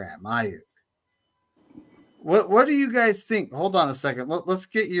Instagram. Ayuk. What do you guys think? Hold on a second. Let's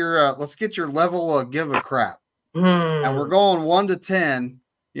get your level of give a crap. And we're going 1 to 10.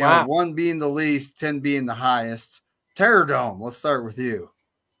 You know, 1 being the least, 10 being the highest. Terror Dome. Let's start with you.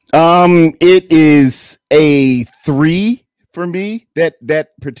 It is a 3 for me. That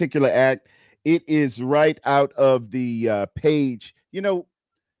particular act. It is right out of the page. You know,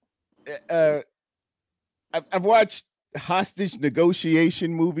 I've watched hostage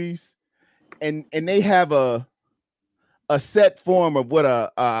negotiation movies, and they have a set form of what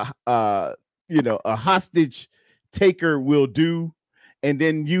a hostage taker will do, and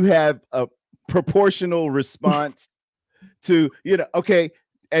then you have a proportional response to, okay,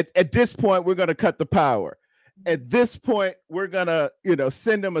 at this point we're going to cut the power. At this point we're going to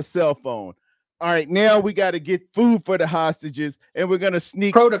send them a cell phone. All right, now we got to get food for the hostages, and we're going to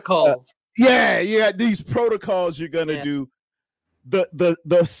sneak protocols. These protocols you're going to do.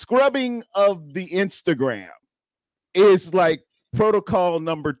 The scrubbing of the Instagram is like protocol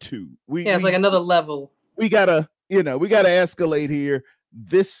number 2. It's like another level. We gotta escalate here.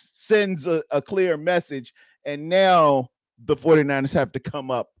 This sends a clear message, and now the 49ers have to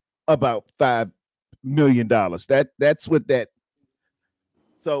come up about $5 million. That's what that.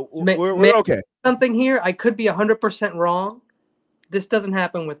 So we're okay. Something here, I could be 100% wrong. This doesn't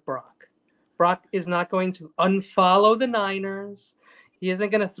happen with Brock. Brock is not going to unfollow the Niners. He isn't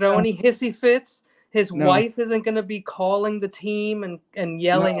going to throw any hissy fits. His wife isn't going to be calling the team and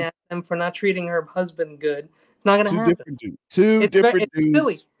yelling at them for not treating her husband good. It's not going to happen. Two different dudes. It's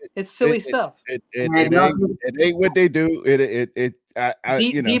silly. It's silly stuff. It ain't what they do.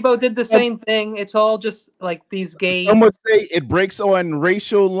 Debo did the same thing. It's all just like these games. Some would say it breaks on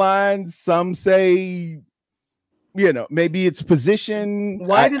racial lines. Some say you know, maybe it's position.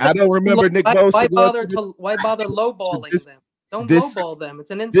 Why did I don't remember Nick Bosa. Why bother lowballing them? Don't this- lowball them. It's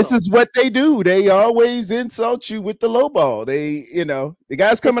an insult. This is what they do. They always insult you with the low ball. They, you know, the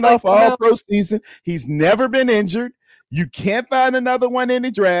guy's coming off all pro season. He's never been injured. You can't find another one in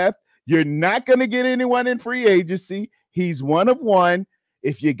the draft. You're not going to get anyone in free agency. He's one of one.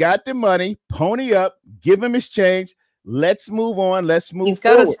 If you got the money, pony up, give him his change. Let's move on. Let's move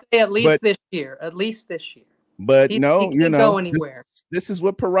forward. He's got to stay at least this year. At least this year. But he no, you know, go anywhere. This is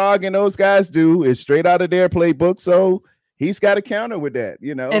what Parag and those guys do. Is straight out of their playbook. So he's got to counter with that,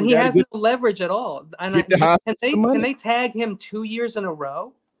 you know. And he has no leverage at all. And can they tag him 2 years in a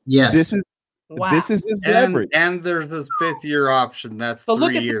row? Yes. This is his leverage. And there's a 5th-year option. That's so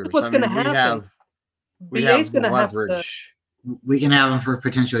 3 years. What's going to happen? We have the leverage. We can have him for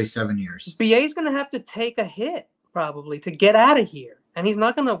potentially 7 years. BA's going to have to take a hit probably to get out of here. And he's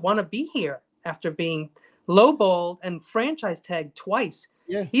not going to want to be here after being lowballed and franchise tagged twice.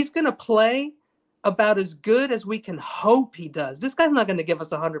 Yeah. He's going to play about as good as we can hope he does. This guy's not going to give us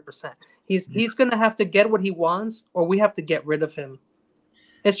 100%. He's going to have to get what he wants, or we have to get rid of him.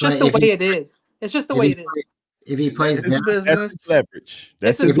 It's just the way it is. It's just the way it is. If he plays business, that's leverage.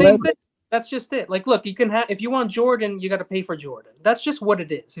 That's his leverage. leverage. That's just it. Like, look, you can have, if you want Jordan, you got to pay for Jordan. That's just what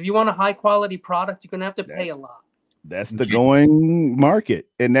it is. If you want a high quality product, you're going to have to pay a lot. That's the going market.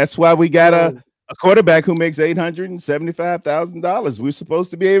 And that's why we got a quarterback who makes $875,000. We're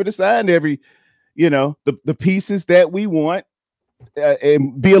supposed to be able to sign every, you know, the pieces that we want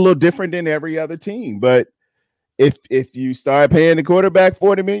and be a little different than every other team. But if you start paying the quarterback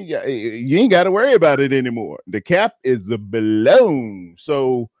 $40 million, you ain't got to worry about it anymore. The cap is a balloon.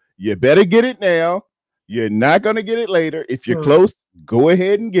 So you better get it now. You're not going to get it later. If you're close, go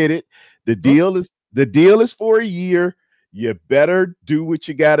ahead and get it. The deal is for a year. You better do what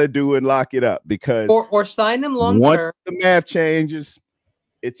you got to do and lock it up, because or sign him long term. Once the math changes,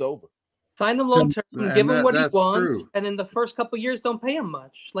 it's over. Sign him long term, give him what he wants, true. and in the first couple of years, don't pay him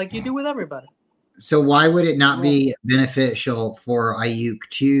much, like you do with everybody. So why would it not be beneficial for Ayuk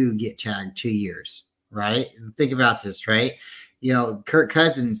to get tagged 2 years, right? Think about this, right? You know, Kirk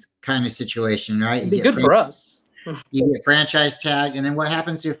Cousins kind of situation, right? It'd be good for us. You get franchise tagged, and then what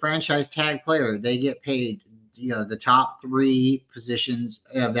happens to a franchise tag player? They get paid, you know, the top 3 positions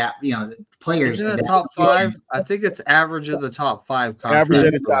of that, you know, the players. Isn't it top 5? I think it's average of the top 5 contracts.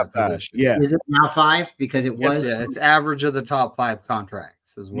 Average of the top 5. Yeah. Is it now 5? Because it was. Yeah, it's average of the top 5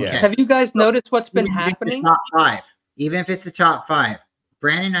 contracts as well. Yeah. Have you guys noticed what's been happening? Top 5. Even if it's the top 5.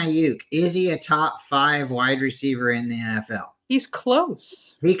 Brandon Ayuk, is he a top 5 wide receiver in the NFL? He's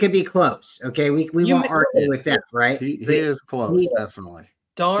close. He could be close. Okay, we won't argue with that, right? He is close, definitely.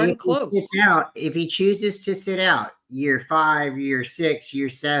 Darn close. If he chooses to sit out year 5, year 6, year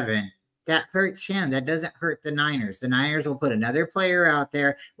 7, that hurts him. That doesn't hurt the Niners. The Niners will put another player out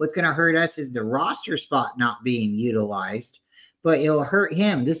there. What's going to hurt us is the roster spot not being utilized, but it'll hurt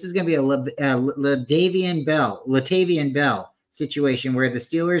him. This is going to be a Latavian Bell situation where the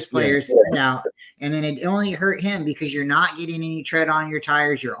Steelers players sit out, and then it only hurt him because you're not getting any tread on your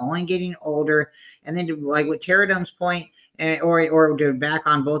tires. You're only getting older. And then, like with Pterodum's point, or to back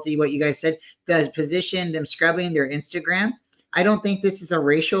on both of what you guys said, the position, them scrubbing their Instagram, I don't think this is a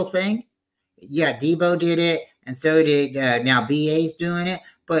racial thing. Yeah, Debo did it, and so did now BA's doing it.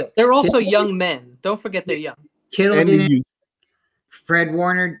 But they're also young men. Don't forget they're young. Kittle did it. Fred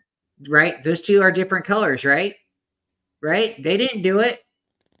Warner, right? Those two are different colors, right? Right? They didn't do it.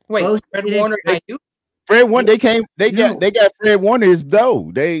 Wait, Fred Warner, Fred Warner, they got Fred Warner's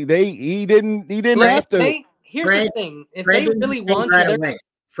though. He didn't have to. Here's the thing. If they really want to,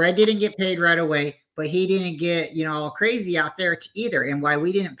 Fred didn't get paid right away, but he didn't get, all crazy out there either. And why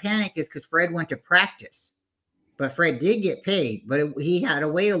we didn't panic is because Fred went to practice. But Fred did get paid, but he had to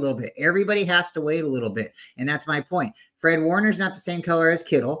wait a little bit. Everybody has to wait a little bit. And that's my point. Fred Warner's not the same color as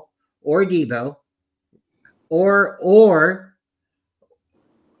Kittle or Debo or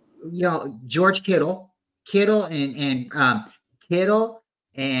George Kittle. Kittle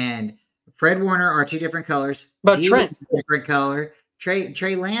and Fred Warner are two different colors. But Trent, different color.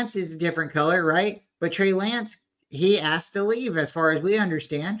 Trey Lance is a different color, right? But Trey Lance, he asked to leave, as far as we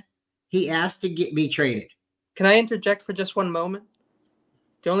understand. He asked to be traded. Can I interject for just one moment?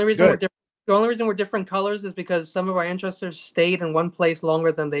 The only reason we're different colors is because some of our ancestors stayed in one place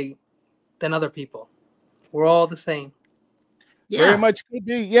longer than other people. We're all the same. Yeah. Very much could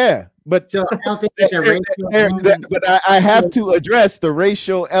be, yeah. But so I don't think it's a racial but I have to address the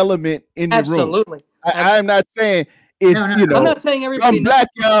racial element in the room. Absolutely. I'm not saying it's I'm not saying everybody.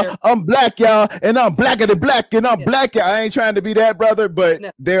 I'm black, y'all, and I'm blacker than black, and I'm black. I ain't trying to be that, brother,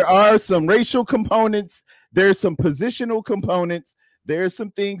 but there are some racial components there's some positional components. There's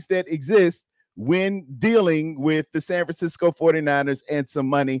some things that exist when dealing with the San Francisco 49ers and some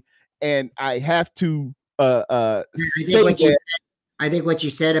money. And I have to I think what you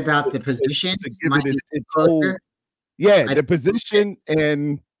said about the position might be closer. The position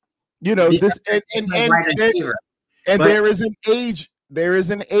and this and there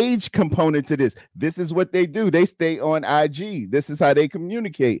is an age component to this. This is what they do. They stay on IG. This is how they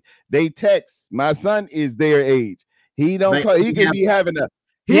communicate. They text. My son is their age. He don't call, he could be having a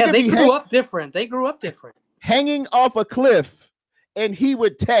they grew up different. They grew up different. Hanging off a cliff, and he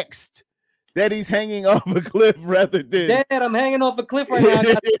would text that he's hanging off a cliff rather than Dad, I'm hanging off a cliff right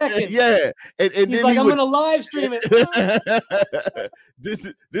now. Yeah. And he's then like, I'm gonna live stream it.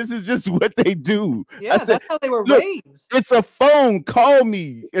 This is just what they do. Yeah, that's how they were raised. It's a phone. Call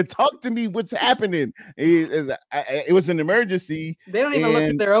me and talk to me. What's happening? It was an emergency. They don't even look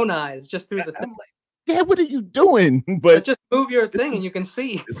at their own eyes, just through the thing. Yeah, what are you doing? But just move your thing and you can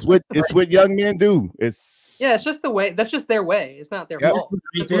see. It's what young men do. It's just the way. That's just their way. It's not their fault.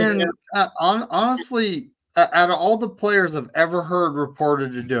 And honestly, out of all the players I've ever heard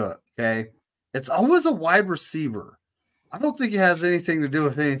reported to do it, okay, it's always a wide receiver. I don't think it has anything to do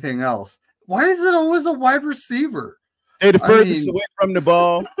with anything else. Why is it always a wide receiver? They're the furthest away from the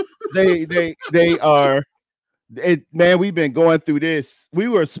ball. They are. Man, we've been going through this. We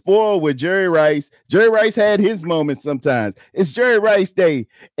were spoiled with Jerry Rice. Jerry Rice had his moments sometimes. It's Jerry Rice Day,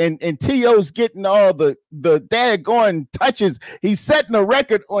 and T.O.'s getting all the daggone touches. He's setting a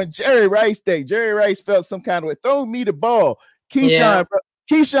record on Jerry Rice Day. Jerry Rice felt some kind of way. Throw me the ball.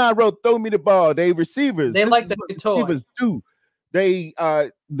 Keyshawn wrote, "Throw me the ball." They receivers. They like the receivers do. They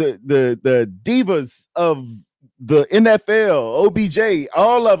the divas of the NFL, OBJ,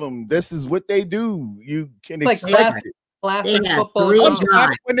 all of them. This is what they do. You can expect it. Classic football.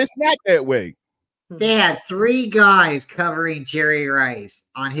 When it's not that way. They had 3 guys covering Jerry Rice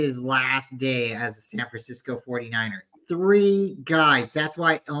on his last day as a San Francisco 49er. 3 guys. That's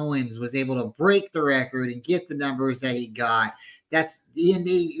why Owens was able to break the record and get the numbers that he got. That's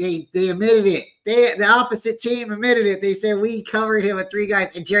they admitted it. The opposite team admitted it. They said we covered him with 3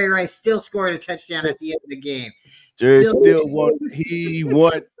 guys, and Jerry Rice still scored a touchdown at the end of the game. Jerry still want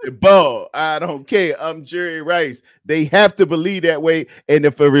the ball. I don't care. I'm Jerry Rice. They have to believe that way. And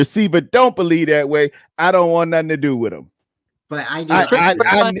if a receiver don't believe that way, I don't want nothing to do with them. But I do. I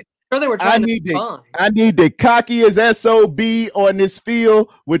need the cockiest SOB on this field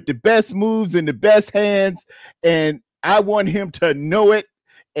with the best moves and the best hands. And I want him to know it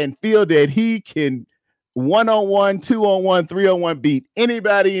and feel that he can 1-on-1, 2-on-1, 3-on-1 beat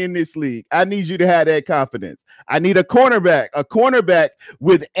anybody in this league. I need you to have that confidence. I need a cornerback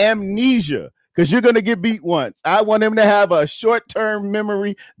with amnesia, because you're going to get beat once. I want him to have a short-term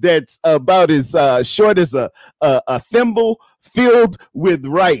memory that's about as short as a thimble filled with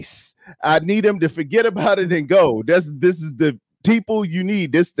rice. I need him to forget about it and go. This is the people you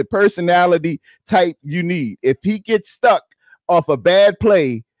need. This is the personality type you need. If he gets stuck off a bad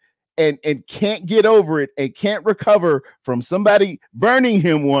play and can't get over it and can't recover from somebody burning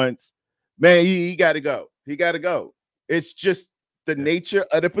him once, man, he got to go. He got to go. It's just the nature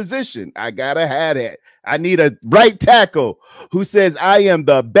of the position. I got to have that. I need a right tackle who says, I am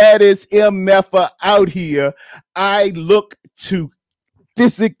the baddest MFer out here. I look to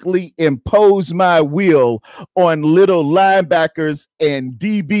physically impose my will on little linebackers and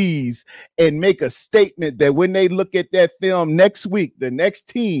DBs and make a statement that when they look at that film next week, the next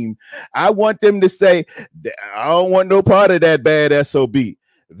team, I want them to say, I don't want no part of that bad SOB.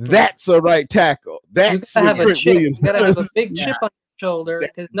 That's a right tackle. That's you gotta have a chip. You gotta have a big chip on your shoulder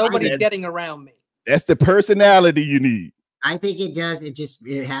because nobody's getting around me. That's the personality you need. I think it does. It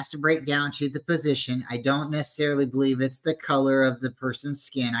has to break down to the position. I don't necessarily believe it's the color of the person's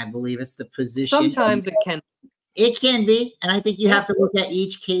skin. I believe it's the position. Sometimes it can. It can be, and I think you have to look at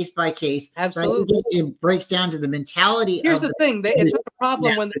each case by case. Absolutely, it breaks down to the mentality. Here's the thing: it's not a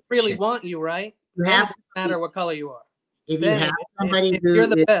problem when they really want you, right? It doesn't matter what color you are. If you have somebody if you're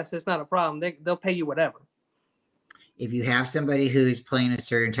the best, it's not a problem. They'll pay you whatever. If you have somebody who's playing a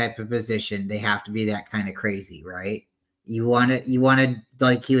certain type of position, they have to be that kind of crazy, right? You want to,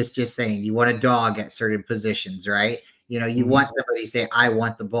 like he was just saying, you want a dog at certain positions, right? You know, you want somebody to say, I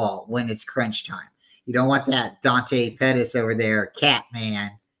want the ball when it's crunch time. You don't want that Dante Pettis over there, cat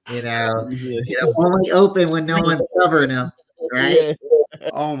man, only open when no one's covering him, right?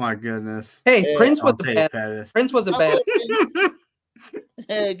 Oh my goodness. Hey, Prince was a bad. Prince was a bad.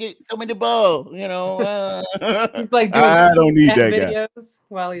 Hey, give me the ball, He's like doing I don't need that videos guy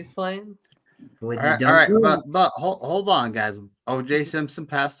while he's playing. All right, but hold on, guys. O.J. Simpson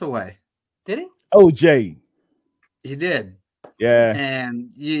passed away. Did he? OJ. He did. Yeah.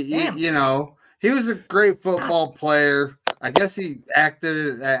 And you know, he was a great football player. I guess he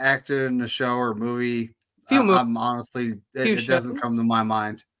acted in the show or movie. I'm honestly, it doesn't come to my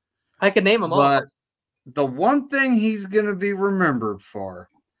mind. I could name them all. But the one thing he's going to be remembered for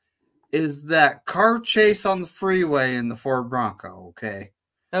is that car chase on the freeway in the Ford Bronco. Okay,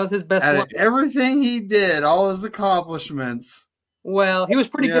 that was his best one. Everything he did, all his accomplishments. Well, he was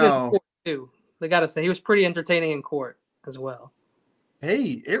pretty good in court too. They got to say he was pretty entertaining in court as well.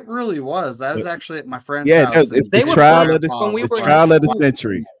 Hey, it really was. I was actually at my friend's house. Yeah, it's the trial of the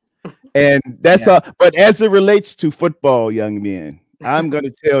century. And that's all. But as it relates to football, young men, I'm going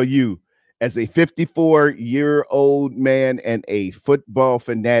to tell you, as a 54-year-old man and a football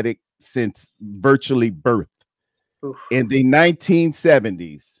fanatic since virtually birth, in the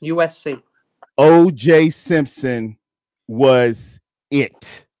 1970s, USC, O.J. Simpson was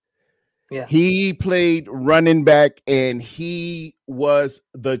it. Yeah. He played running back, and he was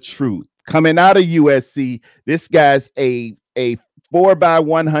the truth. Coming out of USC, this guy's a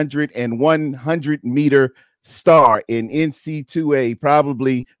 4x100 and 100-meter star in NC2A,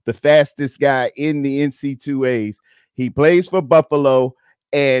 probably the fastest guy in the NC2As. He plays for Buffalo,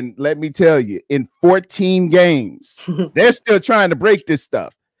 and let me tell you, in 14 games, they're still trying to break this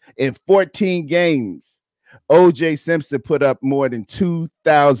stuff. In 14 games, O.J. Simpson put up more than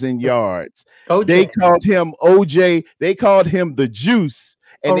 2,000 yards. They called him OJ. They called him the Juice,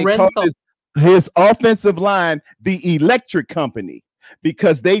 and they called his offensive line the Electric Company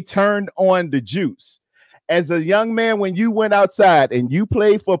because they turned on the juice. As a young man, when you went outside and you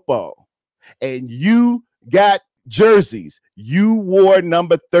played football and you got jerseys, you wore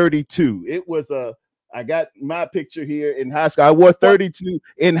number 32. It was I got my picture here in high school. I wore 32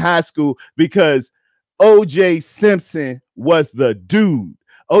 in high school because O.J. Simpson was the dude.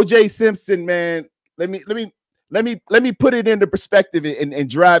 O.J. Simpson, man, let me put it into perspective and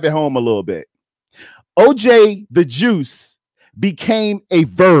drive it home a little bit. O.J. the Juice became a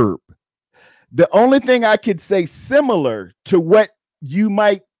verb. The only thing I could say similar to what you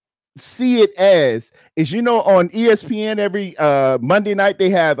might see it as is, you know, on ESPN every Monday night they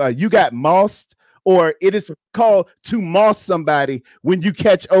have You Got Mossed, or it is called to moss somebody when you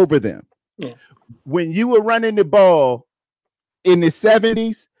catch over them. Yeah. When you were running the ball in the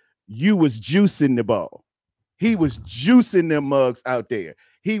 70s, you was juicing the ball. He was juicing them mugs out there.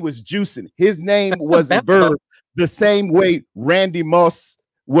 He was juicing. His name was a verb the same way Randy Moss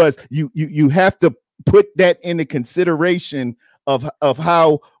was. You have to put that into consideration of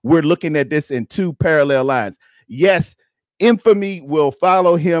how we're looking at this in two parallel lines. Yes, infamy will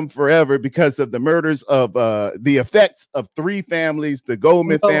follow him forever because of the murders of the effects of three families, the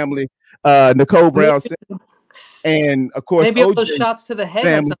Goldman family, Nicole Brown, and of course maybe those shots to the head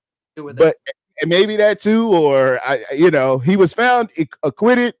had something to do with it. And maybe that too, or he was found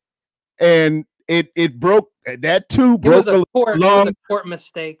acquitted, and it broke that too. It was a court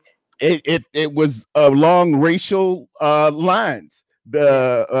mistake. It was along racial lines.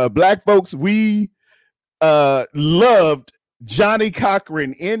 The black folks, we loved Johnny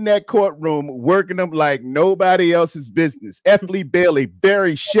Cochran in that courtroom, working them like nobody else's business. F. Lee Bailey,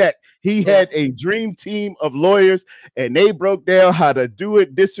 Barry Shett, he had a dream team of lawyers, and they broke down how to do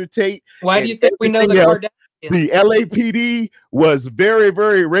it, dissertate. Why do you think we know the Kardashians? The LAPD was very,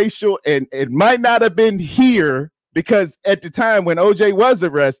 very racial, and it might not have been here because at the time when OJ was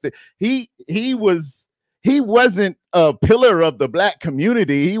arrested, he wasn't a pillar of the black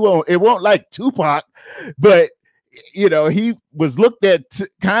community. It won't like Tupac, but he was looked at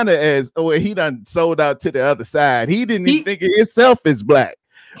kind of as, he done sold out to the other side. He didn't even think of himself as black.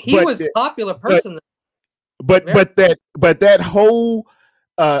 He was a popular person. But that whole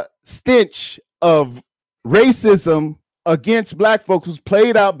stench of racism against black folks was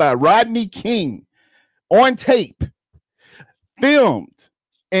played out by Rodney King on tape, filmed,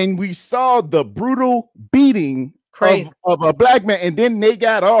 and we saw the brutal beating of a black man, and then they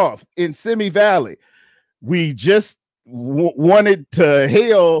got off in Simi Valley. We just wanted to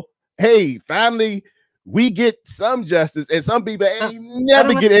hail, hey, finally we get some justice, and some people ain't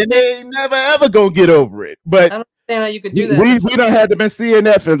never get it, and they ain't never ever gonna get over it. But I don't understand how you could do that. We don't have to been seeing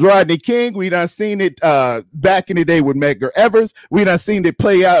that from Rodney King. We done seen it back in the day with Medgar Evers. We done seen it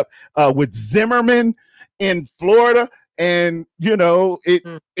play out with Zimmerman in Florida, and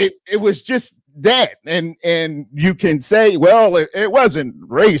it was just that. And you can say, well, it wasn't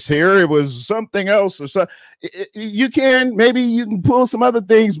race here, it was something else, or something. You can pull some other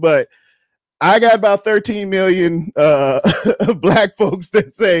things, but I got about 13 million black folks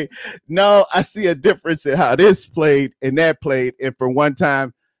that say, no, I see a difference in how this played and that played. And for one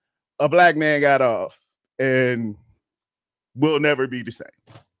time, a black man got off, and we'll never be the same.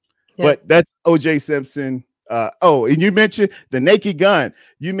 Yeah. But that's O.J. Simpson. And you mentioned the Naked Gun.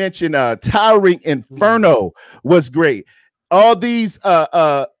 You mentioned Towering Inferno was great. All these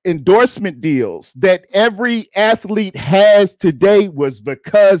endorsement deals that every athlete has today was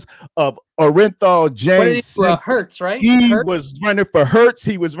because of Orenthal James. Hertz, right? He was running for Hertz.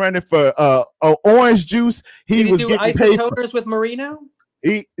 He was running for orange juice. He was getting isotoners with Marino.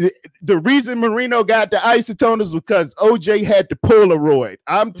 The reason Marino got the isotoners was because OJ had the Polaroid.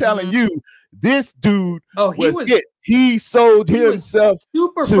 I'm telling you, this dude was it. He sold himself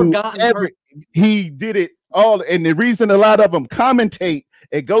super forgotten. He did it all, and the reason a lot of them commentate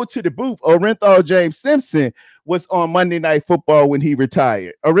and go to the booth. Orenthal James Simpson was on Monday Night Football when he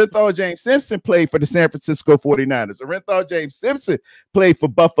retired. Orenthal James Simpson played for the San Francisco 49ers. Orenthal James Simpson played for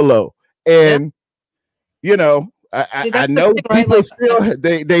Buffalo, and you know, I know people still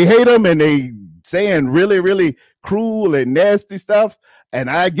they hate him and they saying really, really cruel and nasty stuff, and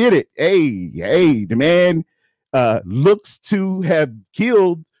I get it. Hey, the man looks to have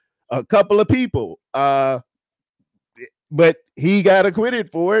killed a couple of people, but he got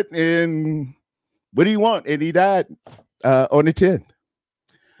acquitted for it. And what do you want? And he died on the 10th.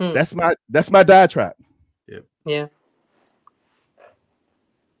 That's my diatribe. Yep. Yeah.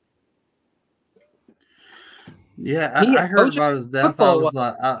 Yeah, I heard about his death. I was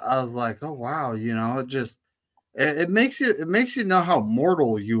like, oh wow, you know, it makes you know how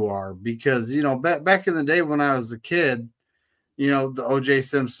mortal you are, because you know back in the day when I was a kid, you know, the O.J.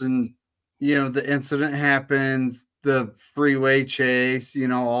 Simpson, you know, the incident happened, the freeway chase, you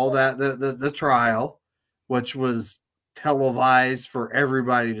know, all that, the trial, which was televised for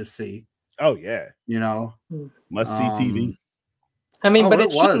everybody to see. Oh yeah, you know, must see TV. I mean, but it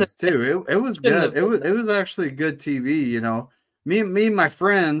was too. It was good. It was actually good TV. You know, me and my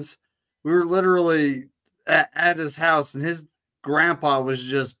friends, we were literally at his house, and his grandpa was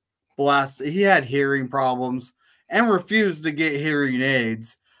just blasted. He had hearing problems and refused to get hearing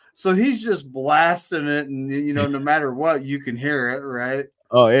aids, so he's just blasting it, and you know, no matter what, you can hear it, right?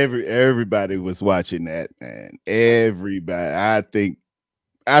 Oh, everybody was watching that, man. Everybody.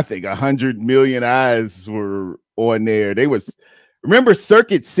 I think 100 million eyes were on there. They was. Remember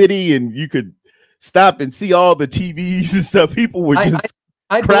Circuit City, and you could stop and see all the TVs and stuff. People were just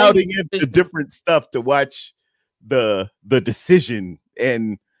crowding into different stuff to watch the decision,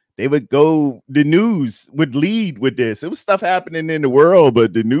 and they would go. The news would lead with this. It was stuff happening in the world,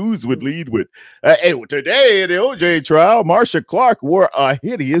 but the news would lead with, "Hey, today in the OJ trial, Marsha Clark wore a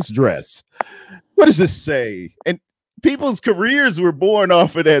hideous dress." What does this say? And people's careers were born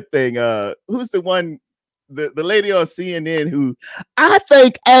off of that thing. Who's the one? The lady on CNN who I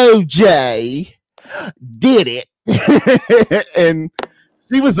think OJ did it, and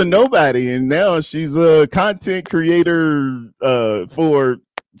she was a nobody, and now she's a content creator for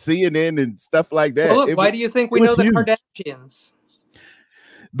CNN and stuff like that. Well, look, why do you think we know the Kardashians?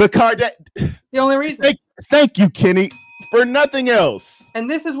 The only reason. Thank you, Kenny, for nothing else. And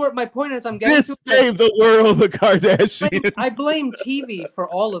this is what my point is. I'm getting this saved the world, the Kardashians. I blame TV for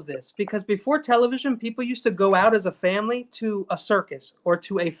all of this, because before television, people used to go out as a family to a circus or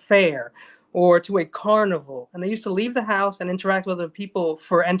to a fair or to a carnival, and they used to leave the house and interact with other people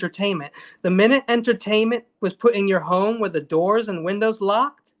for entertainment. The minute entertainment was put in your home with the doors and windows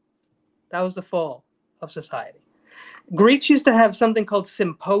locked, that was the fall of society. Greeks used to have something called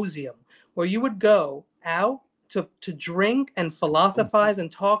symposium, where you would go out to drink and philosophize and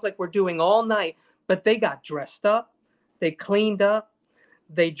talk like we're doing all night, but they got dressed up, they cleaned up,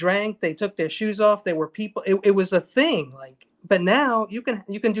 they drank, they took their shoes off, they were people. It was a thing. Like, but now you can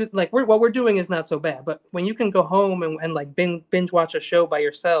do like what we're doing is not so bad. But when you can go home and like binge watch a show by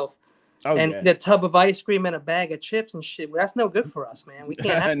yourself, and the tub of ice cream and a bag of chips and shit, that's no good for us, man. We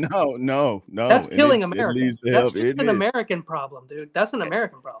can't. No. That's killing America. That's just an American problem, dude. That's an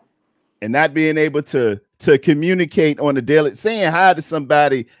American problem. And not being able to communicate on a daily, saying hi to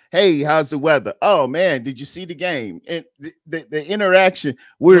somebody, hey, how's the weather? Oh man, did you see the game? And the interaction,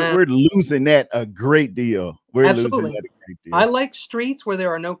 we're losing that a great deal. We're losing that a great deal. I like streets where there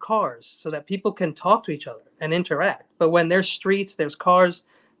are no cars, so that people can talk to each other and interact. But when there's streets, there's cars,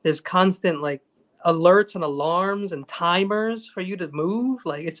 there's constant like alerts and alarms and timers for you to move.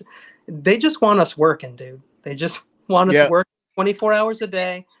 Like they just want us working, dude. They just want us working 24 hours a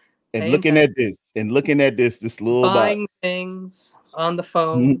day. And looking at this, this little buying things on the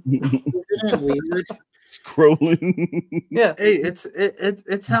phone. Isn't it weird? Scrolling. Yeah. Hey,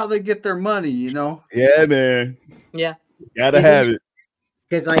 it's how they get their money, you know. Yeah, man. Yeah. Gotta have it.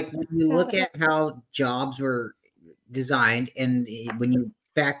 Because like when you look at how jobs were designed, and when you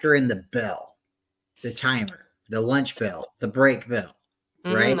factor in the bell, the timer, the lunch bell, the break bell,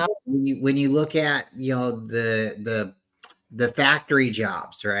 right? When you look at, you know, the factory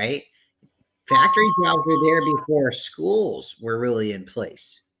jobs, right? Factory jobs were there before schools were really in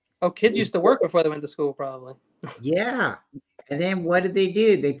place. Oh, kids used to work before they went to school, probably. Yeah. And then what did they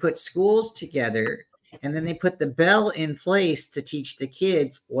do? They put schools together, and then they put the bell in place to teach the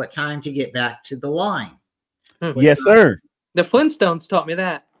kids what time to get back to the line. Yes, sir. The Flintstones taught me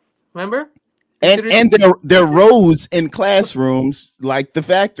that. Remember? And their roles in classrooms, like the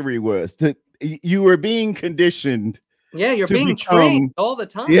factory was. You were being conditioned. Yeah, you're being trained all the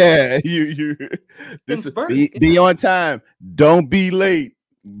time. Yeah, be on time. Don't be late.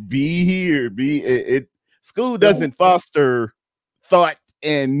 Be here. School doesn't foster thought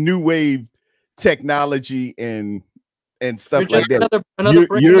and new wave technology and stuff like that.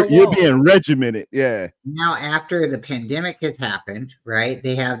 You're being regimented. Yeah. Now, after the pandemic has happened, right,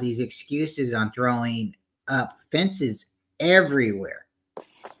 they have these excuses on throwing up fences everywhere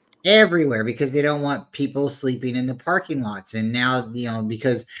because they don't want people sleeping in the parking lots. And now, you know,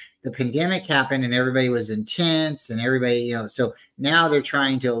 because the pandemic happened and everybody was in tents and everybody, you know, so now they're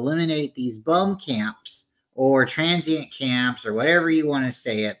trying to eliminate these bum camps or transient camps or whatever you want to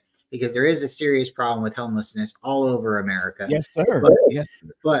say it, because there is a serious problem with homelessness all over America. Yes, sir.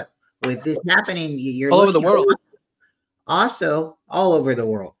 But with this happening, you're all over the world. Also, all over the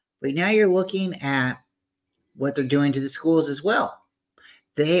world. But now you're looking at what they're doing to the schools as well.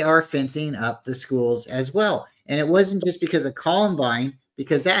 They are fencing up the schools as well. And it wasn't just because of Columbine,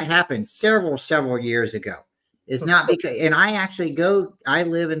 because that happened several years ago. It's not because, and I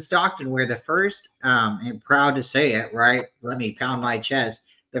live in Stockton, where the first, and proud to say it, right? Let me pound my chest.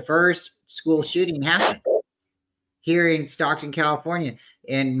 The first school shooting happened here in Stockton, California.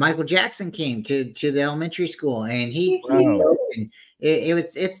 And Michael Jackson came to the elementary school, and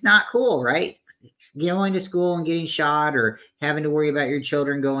it's not cool, right? Going to school and getting shot, or having to worry about your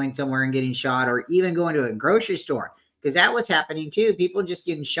children going somewhere and getting shot, or even going to a grocery store, because that was happening too. People just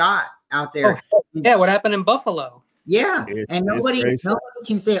getting shot out there. Oh, yeah, what happened in Buffalo? Yeah, and nobody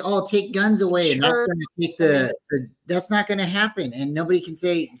can say, "Oh, take guns away," and that's going to take that's not going to happen. And nobody can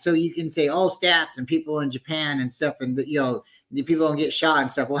say, so you can say, "Oh, stats and people in Japan and stuff," and the people don't get shot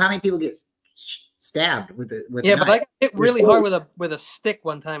and stuff. Well, how many people get stabbed with but I got hit really hard with a stick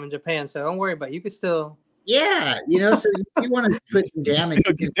one time in Japan, so don't worry about it. You could still so if you want to put some damage,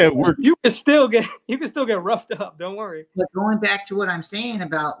 you can still get roughed up. Don't worry. But going back to what I'm saying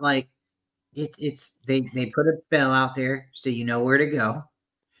about, like, they put a bell out there so you know where to go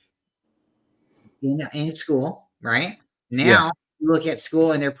in school, right? Now you look at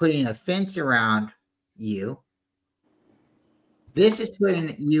school and they're putting a fence around you. This is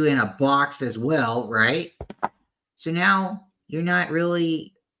putting you in a box as well, right? So now you're not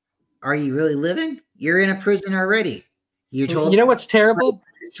really, are you really living? You're in a prison already. You're told, you know what's terrible?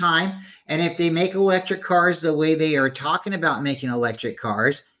 This time, and if they make electric cars the way they are talking about making electric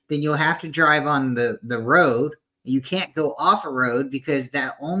cars, then you'll have to drive on the road. You can't go off a road, because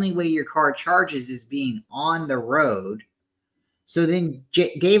that only way your car charges is being on the road. So then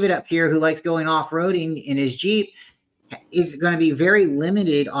David up here, who likes going off-roading in his Jeep, is going to be very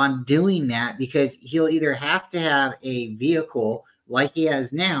limited on doing that, because he'll either have to have a vehicle like he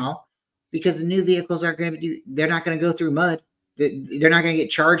has now, because the new vehicles aren't going to they're not going to go through mud. They're not going to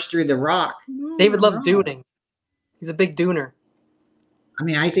get charged through the rock. David loves dooning. He's a big dooner. I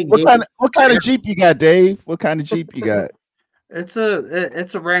mean, I think what kind of Jeep you got, Dave? What kind of Jeep you got? It's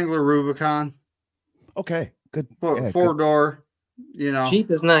a Wrangler Rubicon. Okay, good. Four-door. You know, Jeep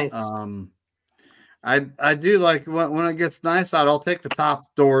is nice. I do like when it gets nice out, I'll take the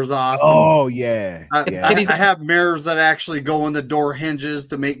top doors off. Oh yeah. I have mirrors that actually go in the door hinges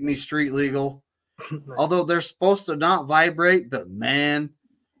to make me street legal. Although they're supposed to not vibrate, but man,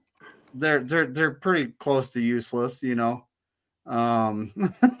 they're pretty close to useless, you know.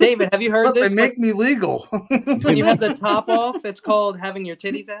 David, have you heard but this? They make me legal. When you have the top off, it's called having your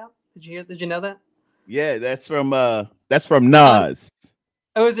titties out. Did you know that? Yeah, that's from Nas.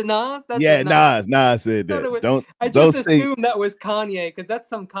 Oh, is it Nas? Nas said that. I just assumed that was Kanye, because that's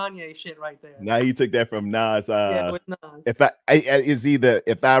some Kanye shit right there. Now he took that from Nas. Yeah, it was Nas. It's either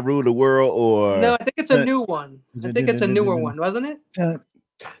If I Rule the World or no, I think it's a new one. I think it's a newer one, wasn't it?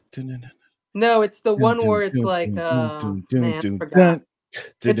 No, it's the one where it's like man, I forgot.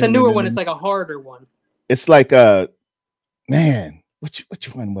 It's a newer one. It's like a harder one. It's like man, which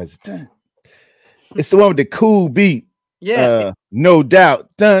one was it? It's the one with the cool beat. Yeah, no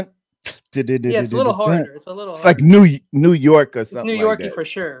doubt. Yeah, it's a little harder. It's like New York or something. It's New Yorkie like for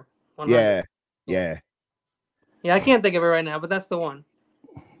sure. 100. Yeah. I can't think of it right now, but that's the one.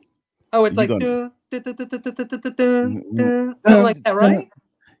 Oh, it's You like gonna- something like that, right?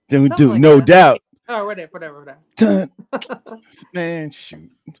 Don't Something do like no that. doubt. Oh, whatever. Dun. Man,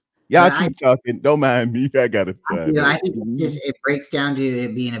 shoot. Y'all But keep talking. Don't mind me. I gotta. I think it's just, it breaks down to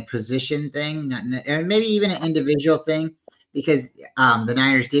it being a position thing, and maybe even an individual thing, because the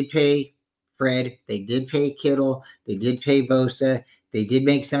Niners did pay Fred, they did pay Kittle, they did pay Bosa, they did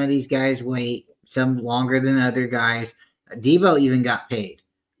make some of these guys wait, some longer than other guys. Debo even got paid,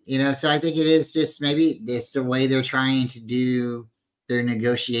 So I think it is just maybe it's the way they're trying to do their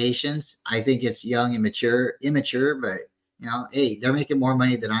negotiations. I think it's young and immature, but. Hey, they're making more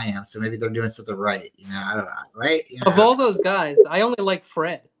money than I am, so maybe they're doing something right. I don't know, right? Of all those guys, I only like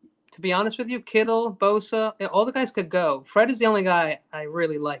Fred. To be honest with you, Kittle, Bosa, all the guys could go. Fred is the only guy I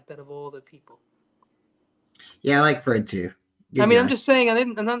really liked out of all the people. Yeah, I like Fred too. Good guy. I'm just saying,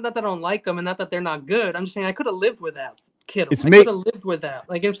 not that I don't like them and not that they're not good. I'm just saying I could have lived without Kittle. I could have lived without.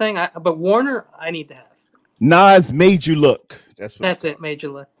 Like I'm saying, but Warner, I need to have. Nas made you look. That's it, made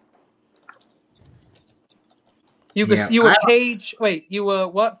you look. You were page. Wait, you were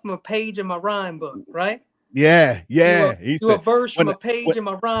what from a page in my rhyme book, right? Yeah. You were a verse from a page in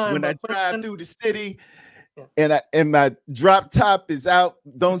my rhyme. When I drive through the city, and my drop top is out.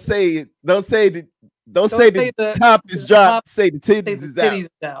 Don't say the top is dropped. Say the titties is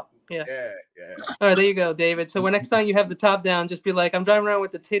out. Yeah. All right, there you go, David. So when next time you have the top down, just be like, I'm driving around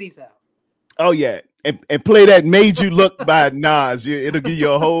with the titties out. Oh yeah, and play that "Made You Look" by Nas. It'll give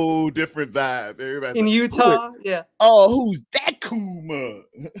you a whole different vibe. Everybody in Utah, yeah. Oh, who's that cool mug?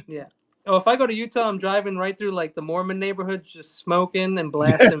 Yeah. Oh, if I go to Utah, I'm driving right through like the Mormon neighborhood, just smoking and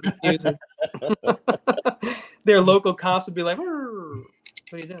blasting music. Their local cops would be like, "What are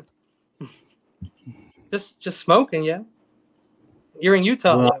you doing?" Just smoking, yeah. You're in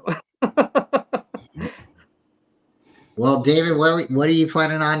Utah. Well, David, what are you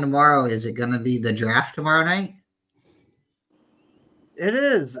planning on tomorrow? Is it going to be the draft tomorrow night? It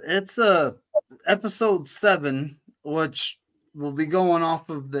is. It's episode 7, which will be going off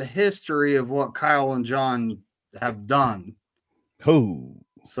of the history of what Kyle and John have done. Oh.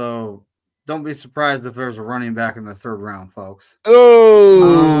 So don't be surprised if there's a running back in the 3rd round, folks.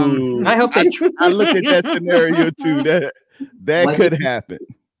 Oh. I hope they. I look at that scenario too. That could happen.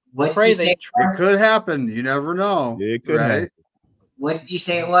 What did you say? It could happen. You never know. It could happen. What did you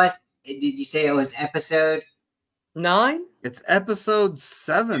say it was? Did you say it was episode 9? It's episode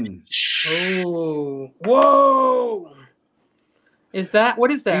 7. Oh, whoa! Is that what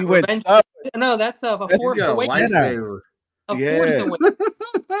is that? No, that's a Force Awakens. Lightsaber. Force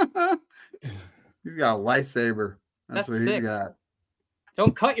Awakens. He's got a lightsaber. That's what sick. He's got.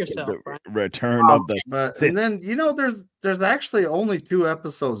 Don't cut yourself, Brian. Return of the. And then there's actually only 2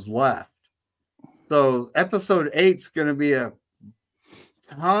 episodes left. So episode 8's going to be a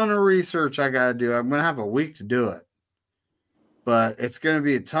ton of research I got to do. I'm going to have a week to do it, but it's going to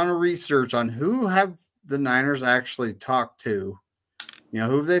be a ton of research on who have the Niners actually talked to.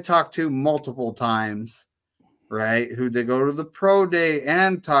 Who they talked to multiple times, right? Who they go to the pro day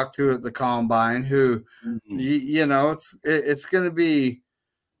and talk to at the combine. Who, it's going to be.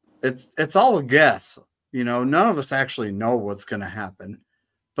 It's all a guess. None of us actually know what's going to happen,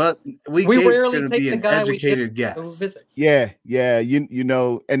 but we rarely going to be an educated guess. Yeah.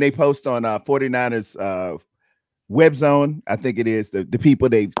 And they post on 49ers web zone. I think it is the people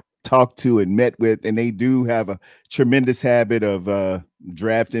they've talked to and met with, and they do have a tremendous habit of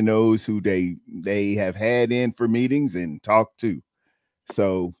drafting those who they have had in for meetings and talked to.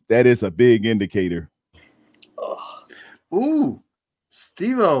 So that is a big indicator. Ooh.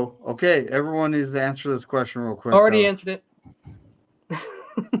 Steve-O, okay, everyone needs to answer this question real quick. Already answered it.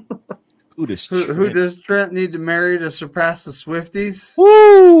 Who does Trent need to marry to surpass the Swifties?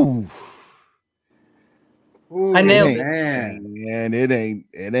 Woo! I nailed it. Man, it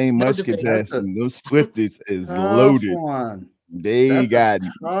ain't much contesting. Those Swifties is loaded. One. They got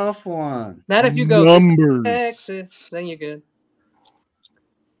a tough one. Not if you go numbers. Texas, then you're good.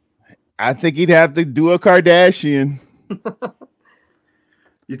 I think he'd have to do a Kardashian.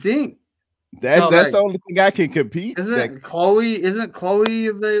 You think? That's the only thing I can compete. Isn't Chloe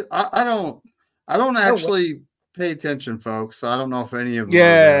of the I don't actually pay attention, folks. So I don't know if any of them.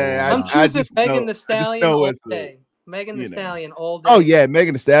 Yeah, I'm choosing Megan Thee Stallion all day. Megan Thee Stallion all day. Oh yeah,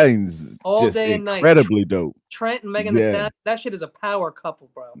 Megan Thee Stallion's all just day and incredibly night. Dope. Trent and Megan Thee Stallion, that shit is a power couple,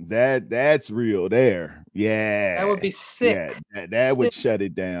 bro. That's real there. Yeah, that would be sick. Yeah, that would shut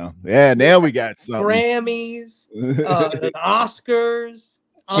it down. Yeah, now we got something. Grammys, the Oscars.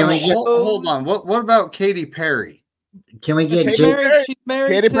 Hold on. What about Katy Perry? Can we get she's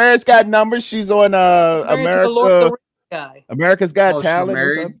married Katy Perry's got numbers. She's on America. guy. America's Got she's Talent. or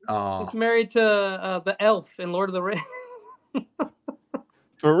married. something? Oh, He's married to the elf in Lord of the Rings.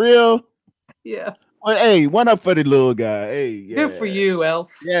 For real? Yeah. Well, hey, one up for the little guy. Hey, yeah. Good for you,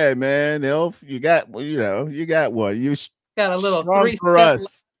 elf. Yeah, man, Elf, you got, well, you got one. You Got a little strong 3 for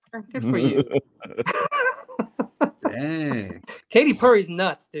us. Good for you. dang. Katy Perry's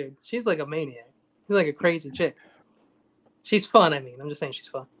nuts, dude. She's like a maniac. She's like a crazy chick. She's fun. I mean, I'm just saying she's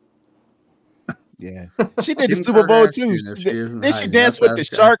fun. Yeah, she did the Kim Super Bowl too. Kardashian, if she isn't Did she hiding. dance with the That's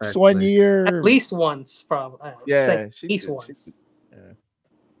Sharks one actually- year? At least once, probably. Yeah, at least did. once. Yeah.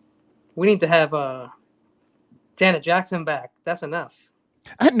 We need to have Janet Jackson back. That's enough.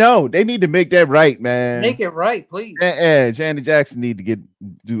 I know they need to make that right, man. Make it right, please. Janet Jackson need to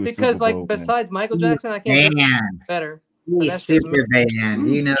do a Because Super Bowl, like besides Michael Jackson, I can't do Man, better. But he's that's just super band.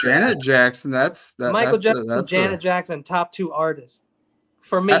 You know, Janet Jackson. That's that. Michael that- Jackson, that's Janet Jackson, top 2 artists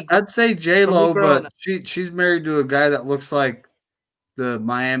for me. I'd say J From Lo, me growing but up. she's married to a guy that looks like the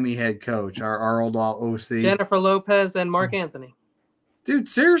Miami head coach, our old OC. Jennifer Lopez and Mark Anthony. Dude,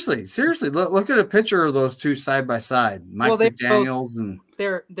 seriously, look at a picture of those two side by side. Mike Well, they're McDaniels and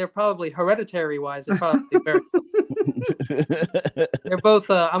They're probably hereditary wise. They're probably very. They're both.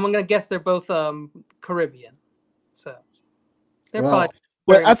 I'm gonna guess they're both Caribbean. So they're Well, probably.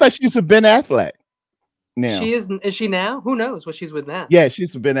 Well, I thought she was with Ben Affleck. Now She is. Is she now? Who knows what she's with now? yeah,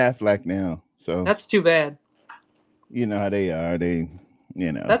 she's with Ben Affleck now. So That's too bad. you know how they are. They,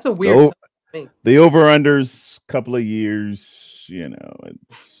 you know, That's a weird. the over unders couple of years. You know,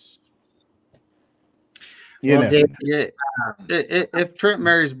 well, Dave, if Trent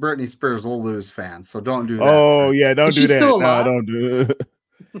marries Britney Spears, we'll lose fans. So don't do that. oh yeah, don't Is do she that. still No, alive? don't do it.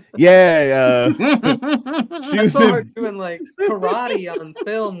 Yeah, she I was saw her in, doing like karate on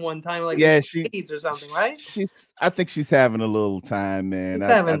film one time, like yeah, AIDS or something, right? I think she's having a little time, man. She's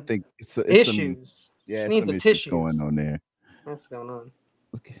I having think it's Issues. yeah, She needs some the issues tissues. going on there. What's going on?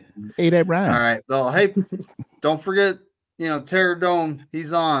 Hey, that rhyme. All right. Well, hey, don't forget, Terror Dome,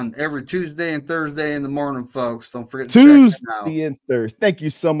 he's on every Tuesday and Thursday in the morning, folks. Don't forget to check him out. Tuesday and Thursday. Thank you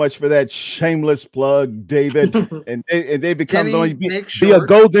so much for that shameless plug, David. and David comes on. Be a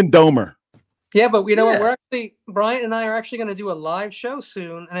golden domer. Yeah, but you know what? Yeah. We're actually Bryant and I are actually going to do a live show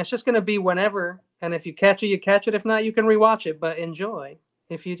soon, and it's just going to be whenever. And if you catch it, you catch it. If not, you can rewatch it. But enjoy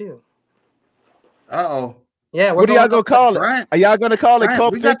if you do. Uh-oh. Yeah, What are y'all gonna call it? Bryant, Are y'all gonna call it Bryant,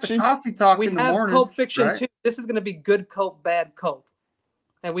 Culp we got the Fiction? coffee talk We in the have morning. Culp Fiction right? too. This is going to be good Culp, bad Culp,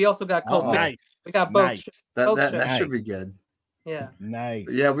 and we also got Culp Uh-oh. Fiction. Nice. We got both. Nice. both That shows. should be good. Yeah, Nice.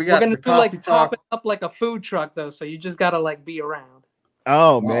 Yeah, we we're got gonna the do coffee like pop talk. it up like a food truck though, so you just gotta like be around.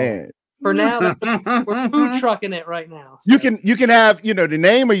 Oh Wow. man. For now, we're food trucking it right now. You so. can have the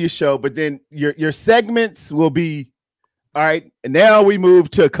name of your show, but then your segments will be all right. And now we move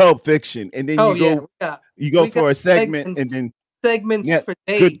to Culp Fiction, and then you go for a segment, and then segments for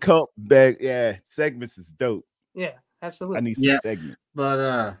days. good Culp bag. Yeah, segments is dope. Yeah, absolutely. I need some segments.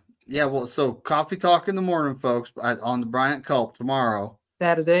 But yeah, well, so coffee talk in the morning, folks, on the Bryant Culp tomorrow.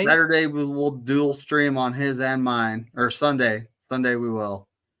 Saturday we'll dual stream on his and mine, or Sunday we will.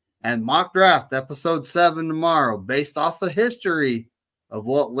 And mock draft episode 7 tomorrow, based off the history of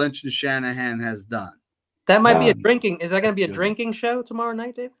what Lynch and Shanahan has done. That might be a drinking. Is that going to be a drinking show tomorrow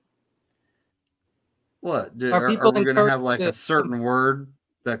night, Dave? What? Are Are people we going to have encouraged like to- a certain word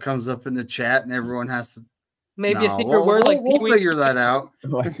that comes up in the chat and everyone has to? Maybe a No, secret word like we'll Pee-wee- figure that out.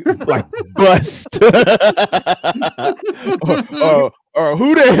 like bust. or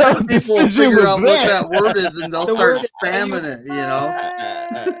who the hell People will decision figure was out that? what that word is and they'll The start word is spamming it, you know?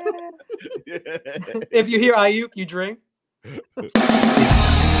 If you hear Ayuk, you drink.